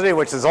electricity,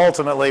 which is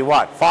ultimately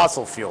what?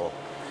 Fossil fuel.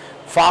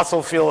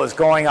 Fossil fuel is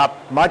going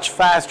up much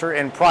faster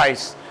in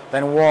price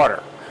than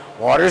water.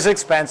 Water is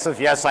expensive.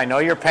 Yes, I know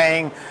you're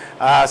paying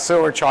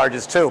sewer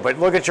charges too, but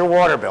look at your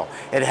water bill.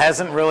 It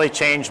hasn't really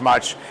changed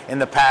much in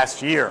the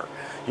past year.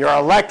 Your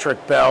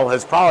electric bill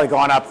has probably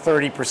gone up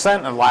 30%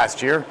 in the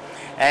last year,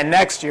 and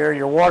next year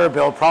your water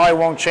bill probably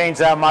won't change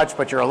that much,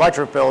 but your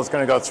electric bill is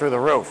going to go through the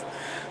roof.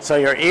 So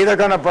you're either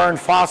going to burn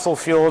fossil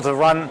fuel to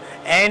run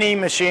any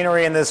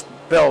machinery in this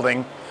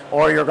building,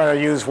 or you're going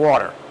to use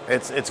water.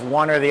 It's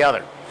one or the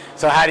other.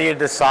 So how do you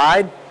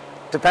decide?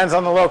 Depends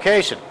on the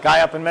location.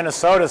 Guy up in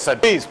Minnesota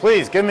said,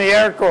 please, give me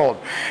air cooled.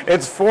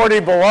 It's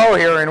 40 below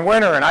here in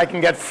winter, and I can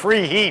get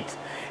free heat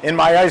in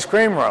my ice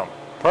cream room.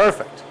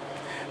 Perfect.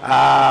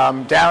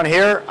 Down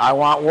here, I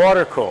want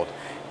water cooled.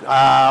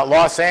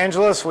 Los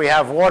Angeles, we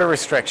have water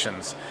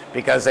restrictions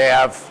because they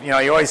have, you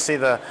always see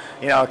the,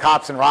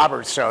 Cops and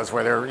Robbers shows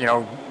where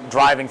they're,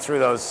 driving through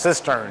those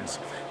cisterns.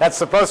 That's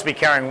supposed to be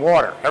carrying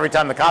water. Every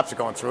time the cops are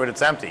going through it,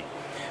 it's empty.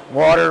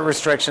 Water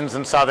restrictions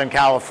in Southern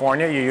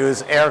California, you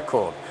use air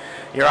cooled.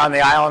 You're on the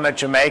island of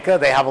Jamaica,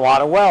 they have a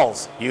lot of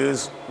wells.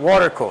 Use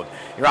water cooled.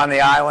 You're on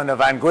the island of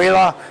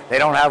Anguilla, they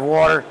don't have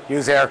water,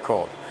 use air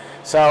cooled.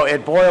 So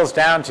it boils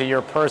down to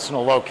your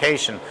personal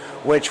location,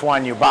 which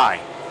one you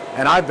buy.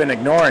 And I've been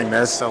ignoring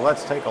this, so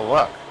let's take a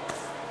look.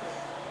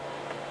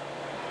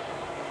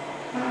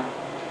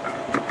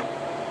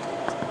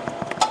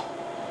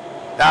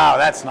 Oh,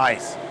 that's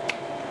nice.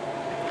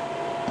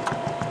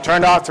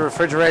 Turned off the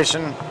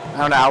refrigeration. I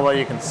don't know how well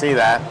you can see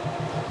that,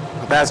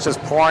 but that's just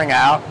pouring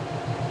out.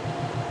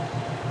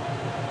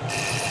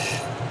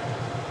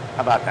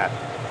 How about that?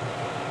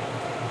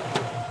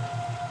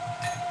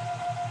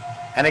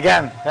 And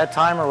again, that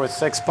timer was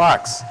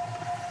 $6.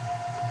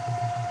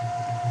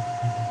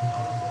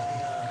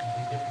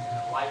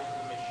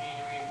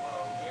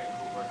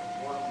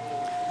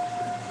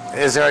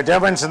 Is there a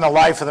difference in the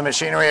life of the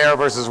machinery, air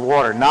versus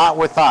water? Not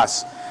with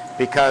us,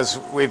 because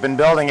we've been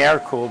building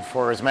air-cooled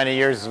for as many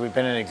years as we've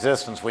been in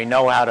existence. We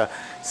know how to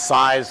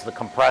size the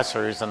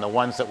compressors and the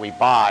ones that we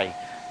buy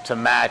to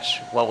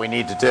match what we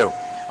need to do.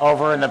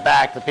 Over in the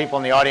back, the people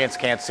in the audience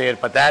can't see it,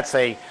 but that's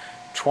a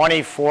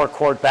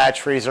 24-quart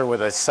batch freezer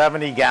with a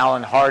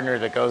 70-gallon hardener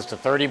that goes to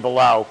 30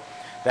 below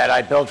that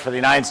I built for the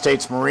United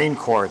States Marine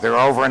Corps. They're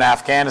over in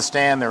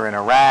Afghanistan, they're in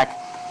Iraq,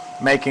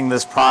 making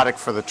this product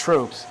for the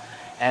troops.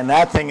 And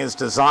that thing is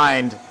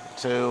designed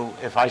to,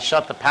 if I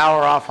shut the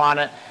power off on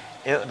it,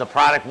 the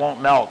product won't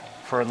melt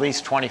for at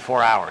least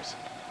 24 hours.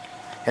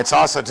 It's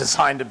also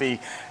designed to be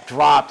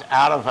dropped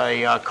out of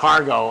a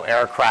cargo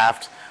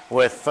aircraft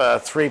with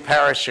 3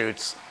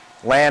 parachutes,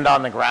 land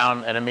on the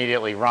ground, and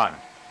immediately run.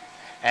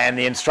 And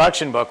the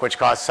instruction book, which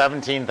costs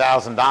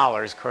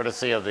 $17,000,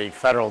 courtesy of the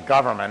federal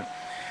government,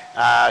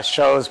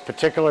 shows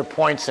particular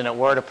points in it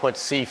where to put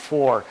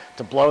C4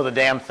 to blow the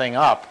damn thing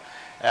up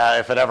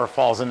if it ever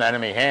falls into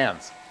enemy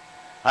hands.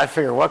 I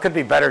figure, what could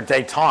be better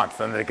détente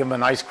than to give them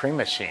an ice cream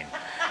machine?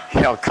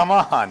 Come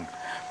on.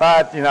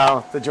 But,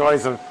 the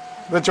joys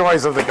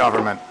of the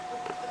government.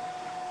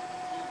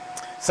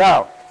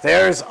 So,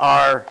 there's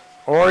our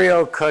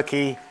Oreo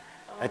cookie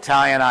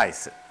Italian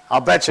ice. I'll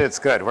bet you it's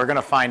good. We're going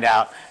to find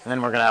out, and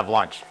then we're going to have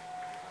lunch.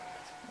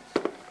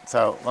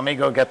 So, let me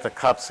go get the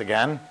cups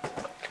again.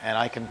 And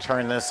I can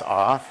turn this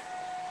off.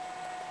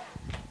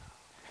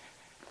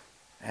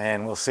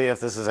 And we'll see if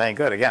this is any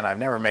good. Again, I've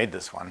never made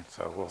this one,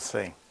 so we'll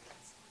see.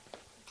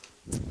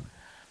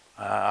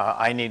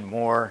 I need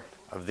more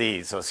of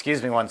these, so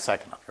excuse me 1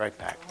 second. I'll be right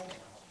back.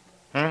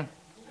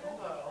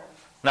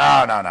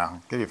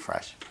 No. Give you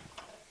fresh.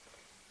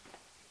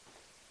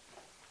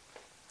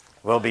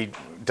 We'll be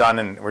done,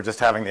 and we're just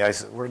having the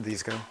ice. Where'd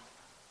these go?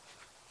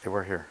 They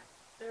were here.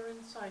 They're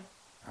inside.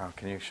 Oh,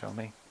 can you show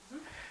me?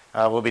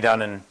 We'll be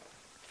done in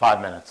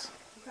 5 minutes.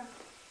 Okay.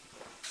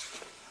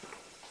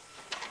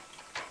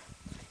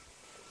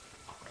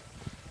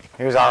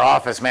 Here's our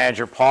office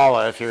manager,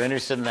 Paula. If you're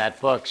interested in that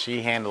book,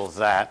 she handles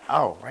that.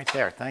 Oh, right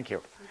there. Thank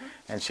you.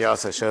 And she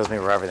also shows me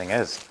where everything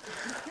is.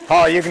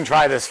 Paula, you can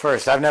try this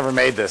first. I've never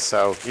made this,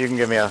 so you can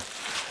give me a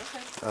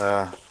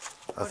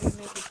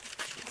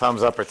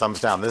thumbs up or thumbs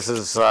down. This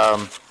is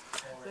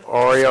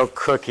Oreo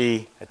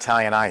cookie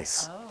Italian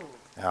ice,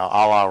 Oh,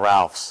 a la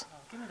Ralph's.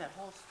 give me that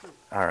whole scoop.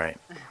 All right,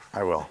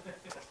 I will.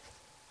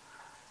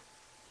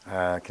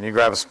 Can you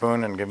grab a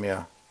spoon and give me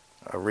a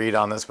read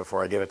on this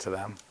before I give it to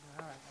them?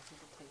 All right, I'll take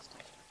a taste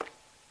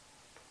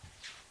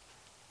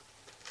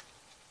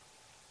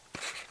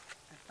test.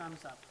 A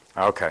thumbs up.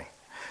 Okay.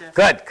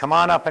 Good. Come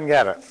on up and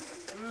get it.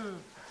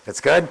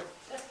 It's good?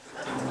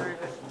 Very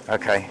good.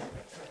 Okay.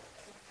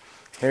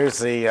 Here's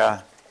the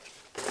I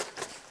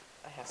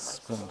have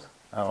spoons.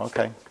 Oh,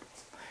 okay.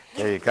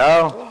 There you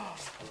go.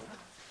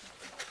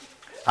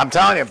 I'm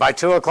telling you, by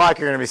 2 o'clock,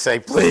 you're going to be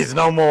saying, please,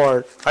 no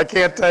more. I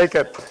can't take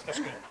it.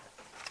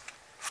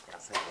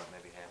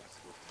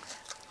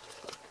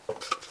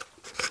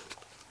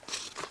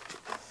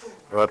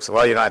 Whoops.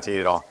 Well, you don't have to eat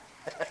it all.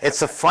 It's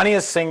the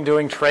funniest thing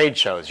doing trade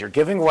shows. You're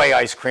giving away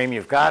ice cream.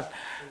 You've got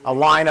a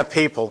line of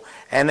people,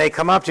 and they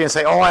come up to you and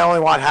say, oh, I only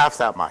want half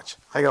that much.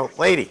 I go,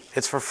 lady,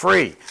 it's for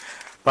free.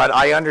 But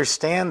I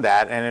understand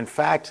that, and in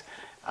fact,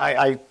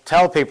 I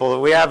tell people that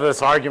we have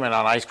this argument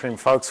on Ice Cream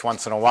Folks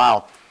once in a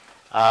while.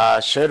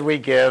 Should we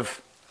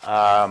give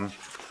a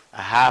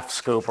half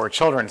scoop or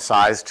children's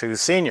size to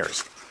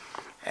seniors?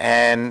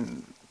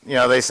 And, you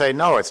know, they say,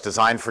 no, it's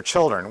designed for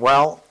children.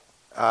 Well,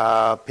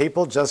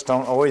 people just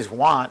don't always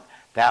want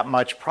that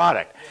much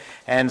product.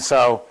 And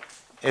so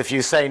if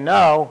you say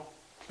no,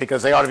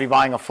 because they ought to be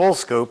buying a full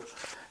scoop,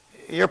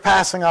 you're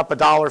passing up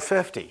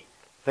 $1.50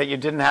 that you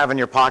didn't have in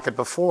your pocket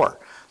before.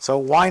 So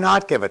why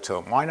not give it to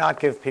them? Why not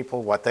give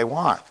people what they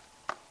want?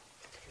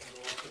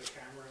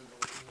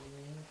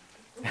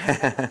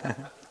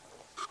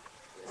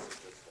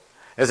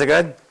 Is it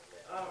good?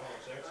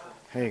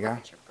 Here you go.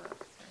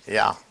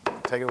 Yeah,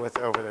 take it with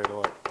over there to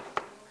look.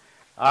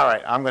 All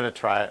right, I'm going to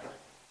try it.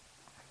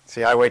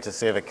 See, I wait to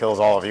see if it kills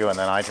all of you, and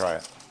then I try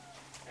it.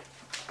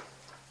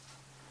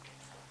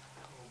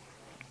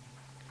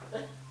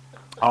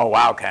 Oh,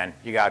 wow, Ken,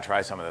 you got to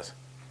try some of this.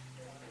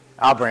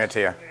 I'll bring it to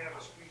you.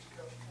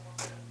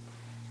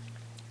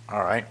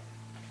 All right.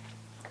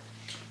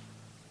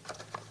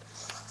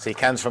 See,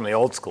 Ken's from the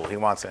old school. He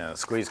wants it in a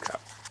squeeze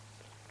cup.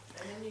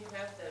 And then you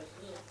have those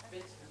little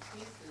bits and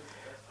pieces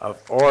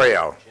Of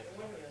Oreo.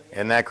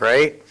 Isn't that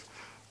great?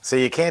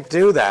 See, you can't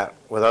do that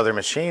with other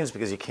machines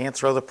because you can't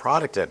throw the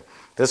product in.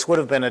 This would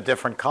have been a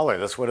different color.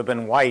 This would have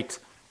been white,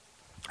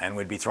 and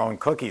we'd be throwing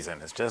cookies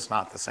in. It's just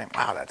not the same.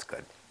 Wow, that's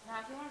good. Now,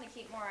 if you wanted to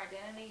keep more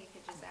identity, you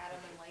could just add them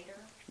in later.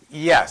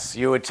 Yes,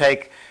 you would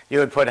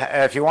put,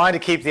 if you wanted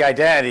to keep the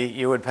identity,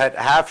 you would put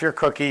half your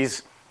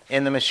cookies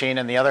in the machine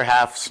and the other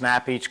half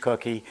snap each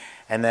cookie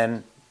and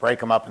then break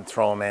them up and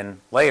throw them in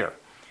later.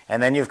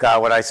 And then you've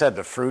got what I said,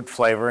 the fruit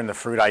flavor and the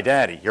fruit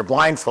identity. You're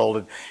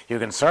blindfolded. You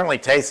can certainly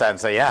taste that and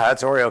say, yeah,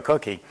 that's Oreo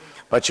cookie.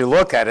 But you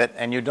look at it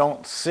and you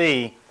don't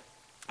see,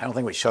 I don't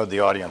think we showed the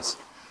audience,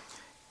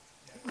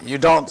 you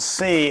don't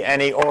see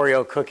any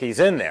Oreo cookies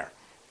in there.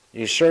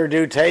 You sure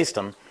do taste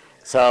them.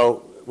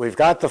 So we've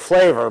got the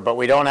flavor, but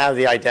we don't have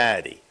the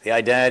identity. The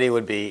identity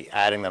would be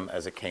adding them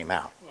as it came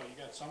out. Well,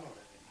 you got some of it.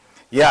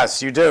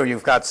 Yes, you do.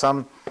 You've got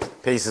some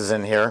pieces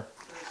in here.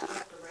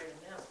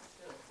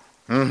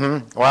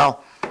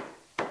 Well,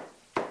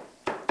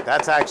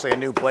 that's actually a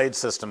new blade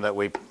system that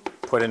we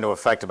put into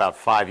effect about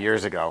 5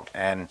 years ago,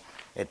 and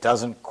it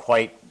doesn't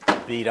quite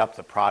beat up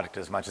the product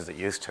as much as it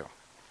used to.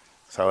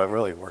 So it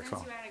really works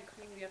Since well. you added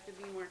cream, you have to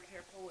be more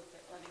careful with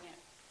it, letting it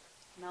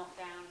melt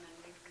down and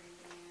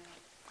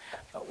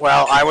refreezing it.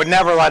 Well, I would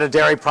never let a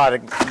dairy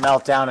product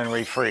melt down and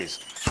refreeze.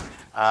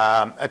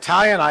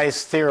 Italian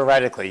ice,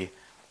 theoretically,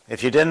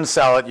 if you didn't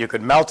sell it, you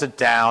could melt it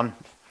down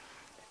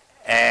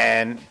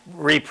and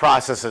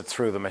reprocess it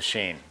through the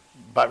machine.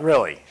 But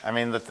really, I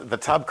mean, the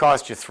tub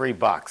cost you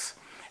 $3,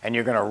 and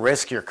you're going to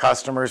risk your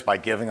customers by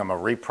giving them a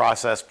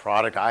reprocessed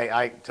product.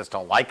 I just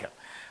don't like it.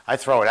 I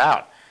throw it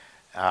out,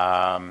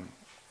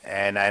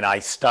 and I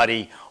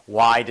study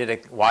why did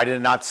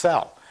it not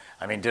sell.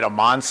 I mean, did a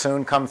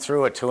monsoon come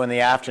through at 2 in the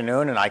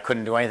afternoon and I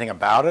couldn't do anything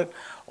about it?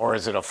 Or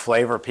is it a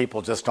flavor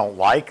people just don't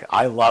like?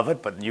 I love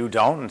it, but you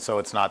don't, and so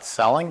it's not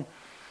selling.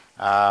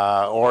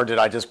 Or did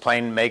I just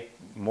plain make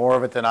more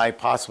of it than I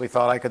possibly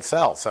thought I could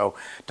sell? So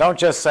don't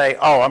just say,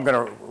 oh, I'm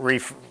going to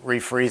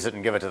refreeze it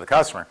and give it to the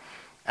customer.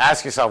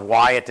 Ask yourself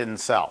why it didn't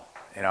sell.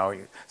 You know,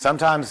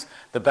 sometimes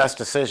the best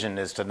decision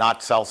is to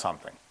not sell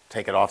something,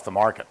 take it off the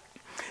market.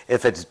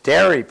 If it's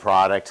dairy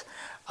product,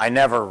 I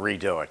never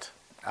redo it.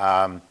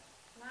 Not melt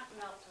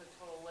to a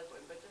total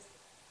liquid, but just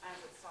as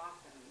it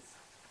softens.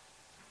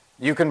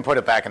 You can put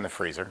it back in the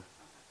freezer.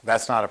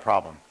 That's not a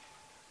problem.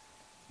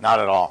 Not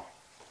at all.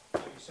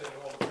 Like you said, it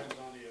all depends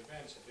on the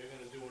events. If you're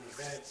gonna do an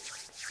event,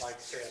 like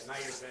say a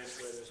night event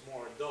where there's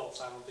more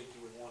adults, I don't think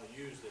you would wanna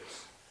use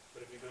this.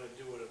 But if you're gonna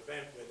do an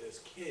event where there's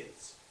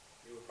kids,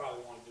 you would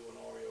probably wanna do an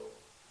Oreo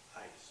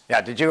ice.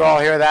 Yeah, did you all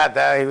hear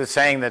that? He was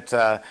saying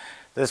that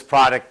this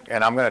product,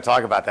 and I'm going to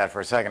talk about that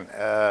for a second,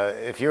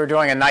 if you were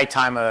doing a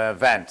nighttime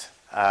event,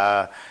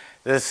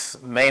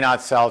 this may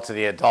not sell to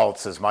the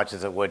adults as much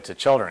as it would to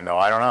children, though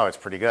I don't know, it's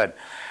pretty good.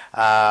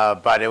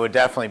 But it would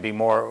definitely be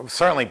more,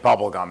 certainly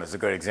bubble gum is a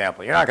good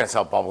example. You're not going to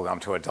sell bubble gum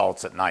to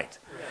adults at night.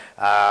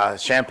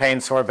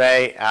 Champagne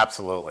sorbet,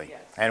 absolutely.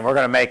 Yes. And we're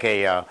going to make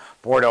a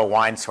Bordeaux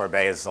wine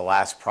sorbet as the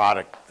last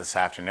product this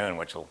afternoon,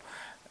 which will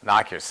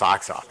knock your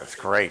socks off. It's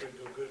great. It would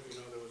do good if you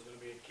know there was gonna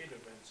be a kid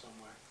event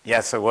somewhere.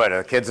 Yes, it would.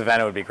 A kids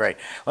event would be great.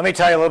 Let me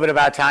tell you a little bit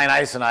about Italian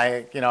Ice, and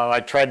I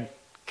tread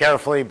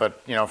carefully,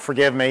 but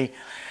forgive me.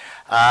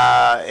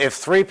 If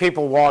 3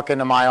 people walk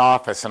into my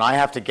office and I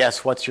have to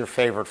guess what's your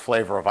favorite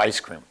flavor of ice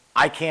cream,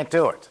 I can't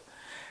do it.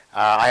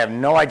 I have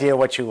no idea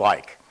what you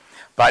like.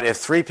 But if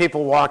 3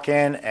 people walk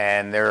in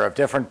and they're of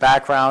different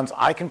backgrounds,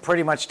 I can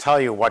pretty much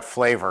tell you what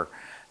flavor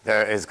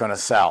there is going to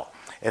sell.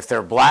 If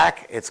they're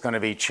black, it's going to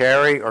be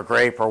cherry or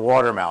grape or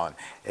watermelon.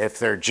 If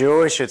they're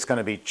Jewish, it's going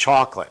to be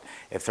chocolate.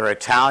 If they're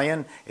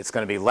Italian, it's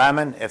going to be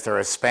lemon. If they're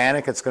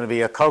Hispanic, it's going to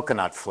be a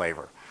coconut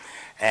flavor.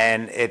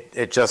 And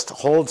it just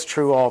holds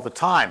true all the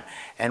time.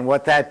 And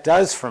what that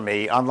does for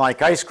me,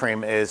 unlike ice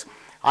cream, is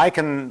I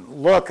can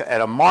look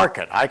at a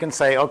market. I can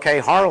say, okay,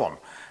 Harlem,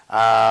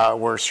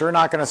 we're sure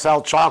not going to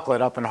sell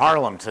chocolate up in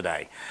Harlem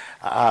today.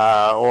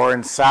 Or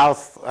in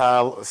South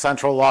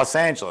Central Los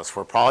Angeles,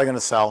 we're probably going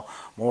to sell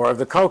more of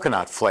the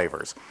coconut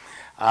flavors.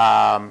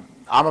 I'm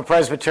a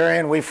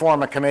Presbyterian. We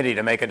form a committee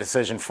to make a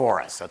decision for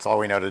us. That's all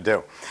we know to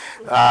do.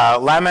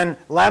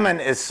 Lemon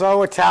is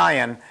so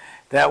Italian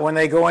that when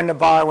they go in to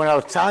buy, when an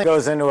Italian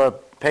goes into a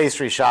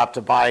pastry shop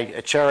to buy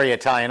a cherry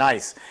Italian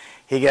ice,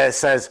 he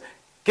says,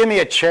 give me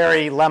a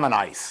cherry lemon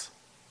ice.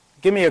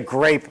 Give me a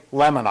grape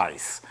lemon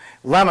ice.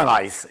 Lemon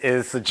ice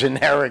is the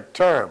generic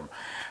term.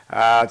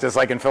 Just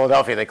like in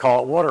Philadelphia, they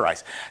call it water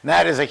ice. And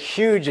that is a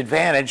huge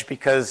advantage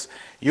because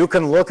you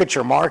can look at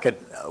your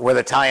market with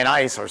Italian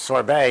ice or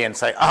sorbet and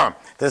say,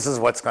 this is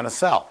what's going to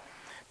sell.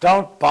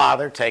 Don't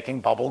bother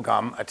taking bubble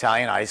gum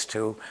Italian ice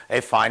to a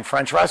fine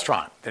French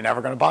restaurant. They're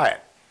never going to buy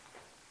it.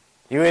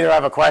 You either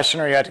have a question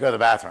or you have to go to the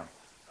bathroom.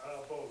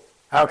 Both.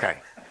 Okay.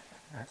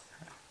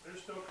 They're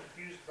still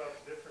confused about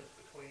the difference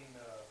between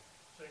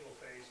single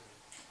phase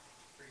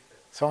and three phase.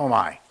 So am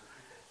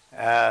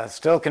I.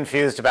 Still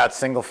confused about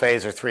single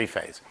phase or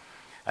 3-phase.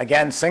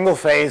 Again, single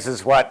phase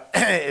is what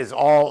is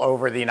all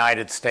over the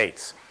United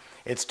States.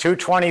 It's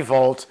 220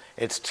 volt,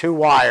 it's 2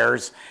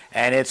 wires,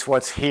 and it's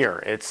what's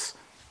here. It's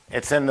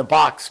in the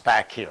box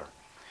back here.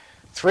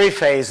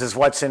 3-phase is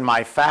what's in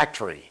my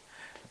factory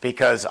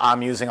because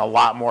I'm using a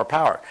lot more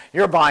power.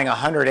 You're buying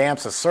 100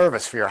 amps of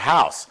service for your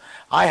house.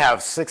 I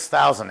have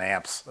 6,000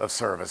 amps of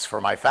service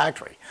for my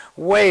factory,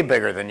 way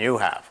bigger than you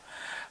have.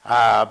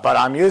 But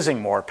I'm using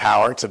more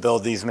power to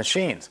build these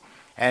machines.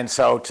 And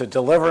so to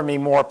deliver me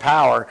more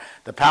power,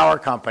 the power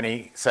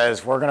company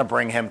says we're going to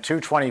bring him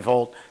 220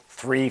 volt,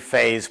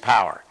 3-phase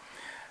power.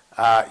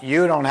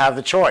 You don't have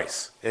the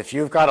choice. If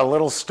you've got a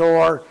little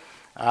store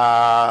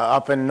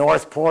up in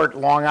Northport,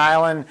 Long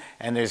Island,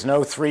 and there's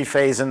no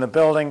 3-phase in the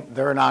building,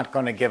 they're not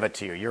going to give it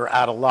to you. You're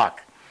out of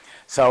luck.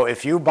 So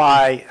if you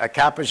buy a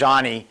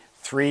Capojani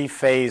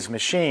 3-phase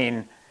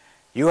machine,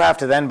 you have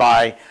to then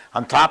buy,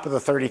 on top of the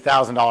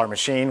 $30,000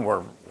 machine,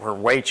 we're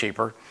way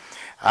cheaper,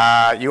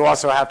 you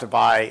also have to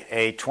buy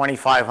a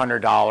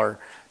 $2,500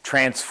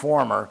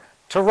 transformer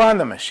to run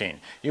the machine.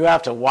 You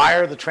have to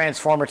wire the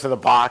transformer to the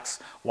box,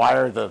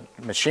 wire the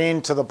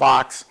machine to the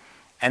box,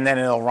 and then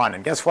it'll run.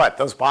 And guess what?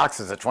 Those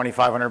boxes at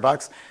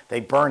 $2,500, they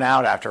burn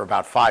out after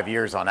about 5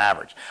 years on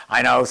average.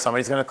 I know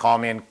somebody's going to call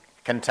me and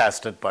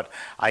contest it, but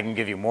I can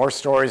give you more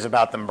stories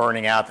about them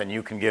burning out than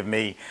you can give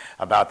me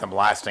about them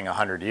lasting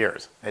 100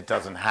 years. It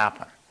doesn't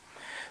happen.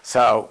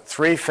 So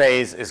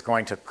 3-phase is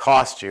going to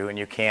cost you, and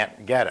you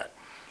can't get it.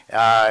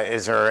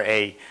 Is there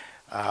a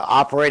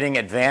operating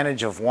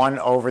advantage of one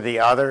over the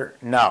other?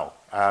 No.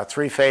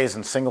 3-phase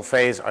and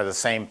single-phase are the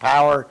same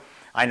power.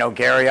 I know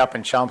Gary up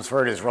in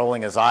Chelmsford is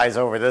rolling his eyes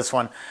over this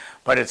one,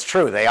 but it's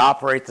true. They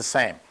operate the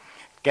same.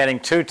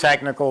 Getting too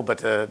technical, but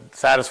to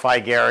satisfy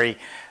Gary,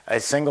 a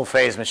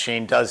single-phase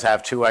machine does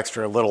have 2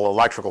 extra little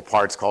electrical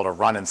parts called a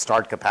run and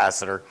start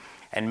capacitor,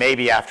 and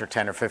maybe after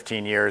 10 or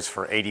 15 years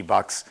for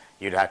 $80,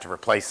 you'd have to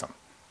replace them.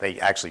 They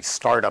actually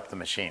start up the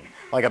machine,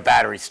 like a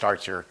battery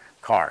starts your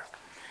car.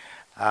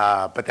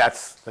 But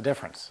that's the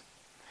difference.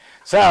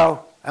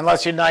 So,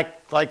 unless you'd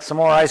like some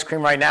more ice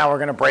cream right now, we're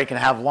going to break and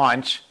have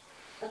lunch.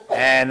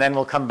 and then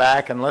we'll come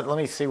back and let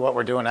me see what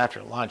we're doing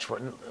after lunch. We're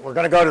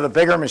going to go to the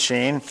bigger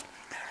machine,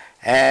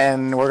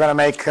 and we're going to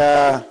make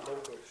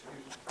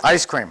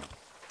ice cream.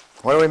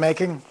 What are we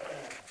making?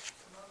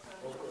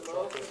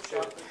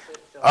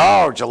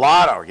 Oh,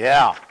 gelato,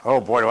 yeah. Oh,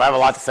 boy, do I have a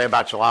lot to say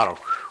about gelato.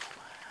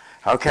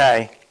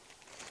 Okay,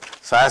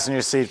 fasten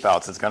your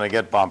seatbelts. It's going to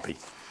get bumpy.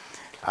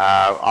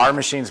 Our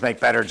machines make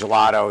better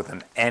gelato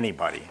than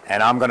anybody,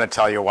 and I'm going to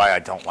tell you why I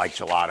don't like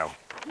gelato.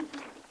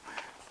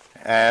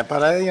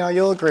 But you know,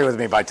 you'll agree with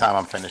me by the time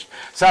I'm finished.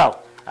 So,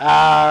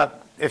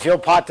 if you'll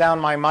pot down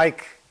my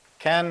mic,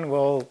 Ken,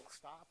 we'll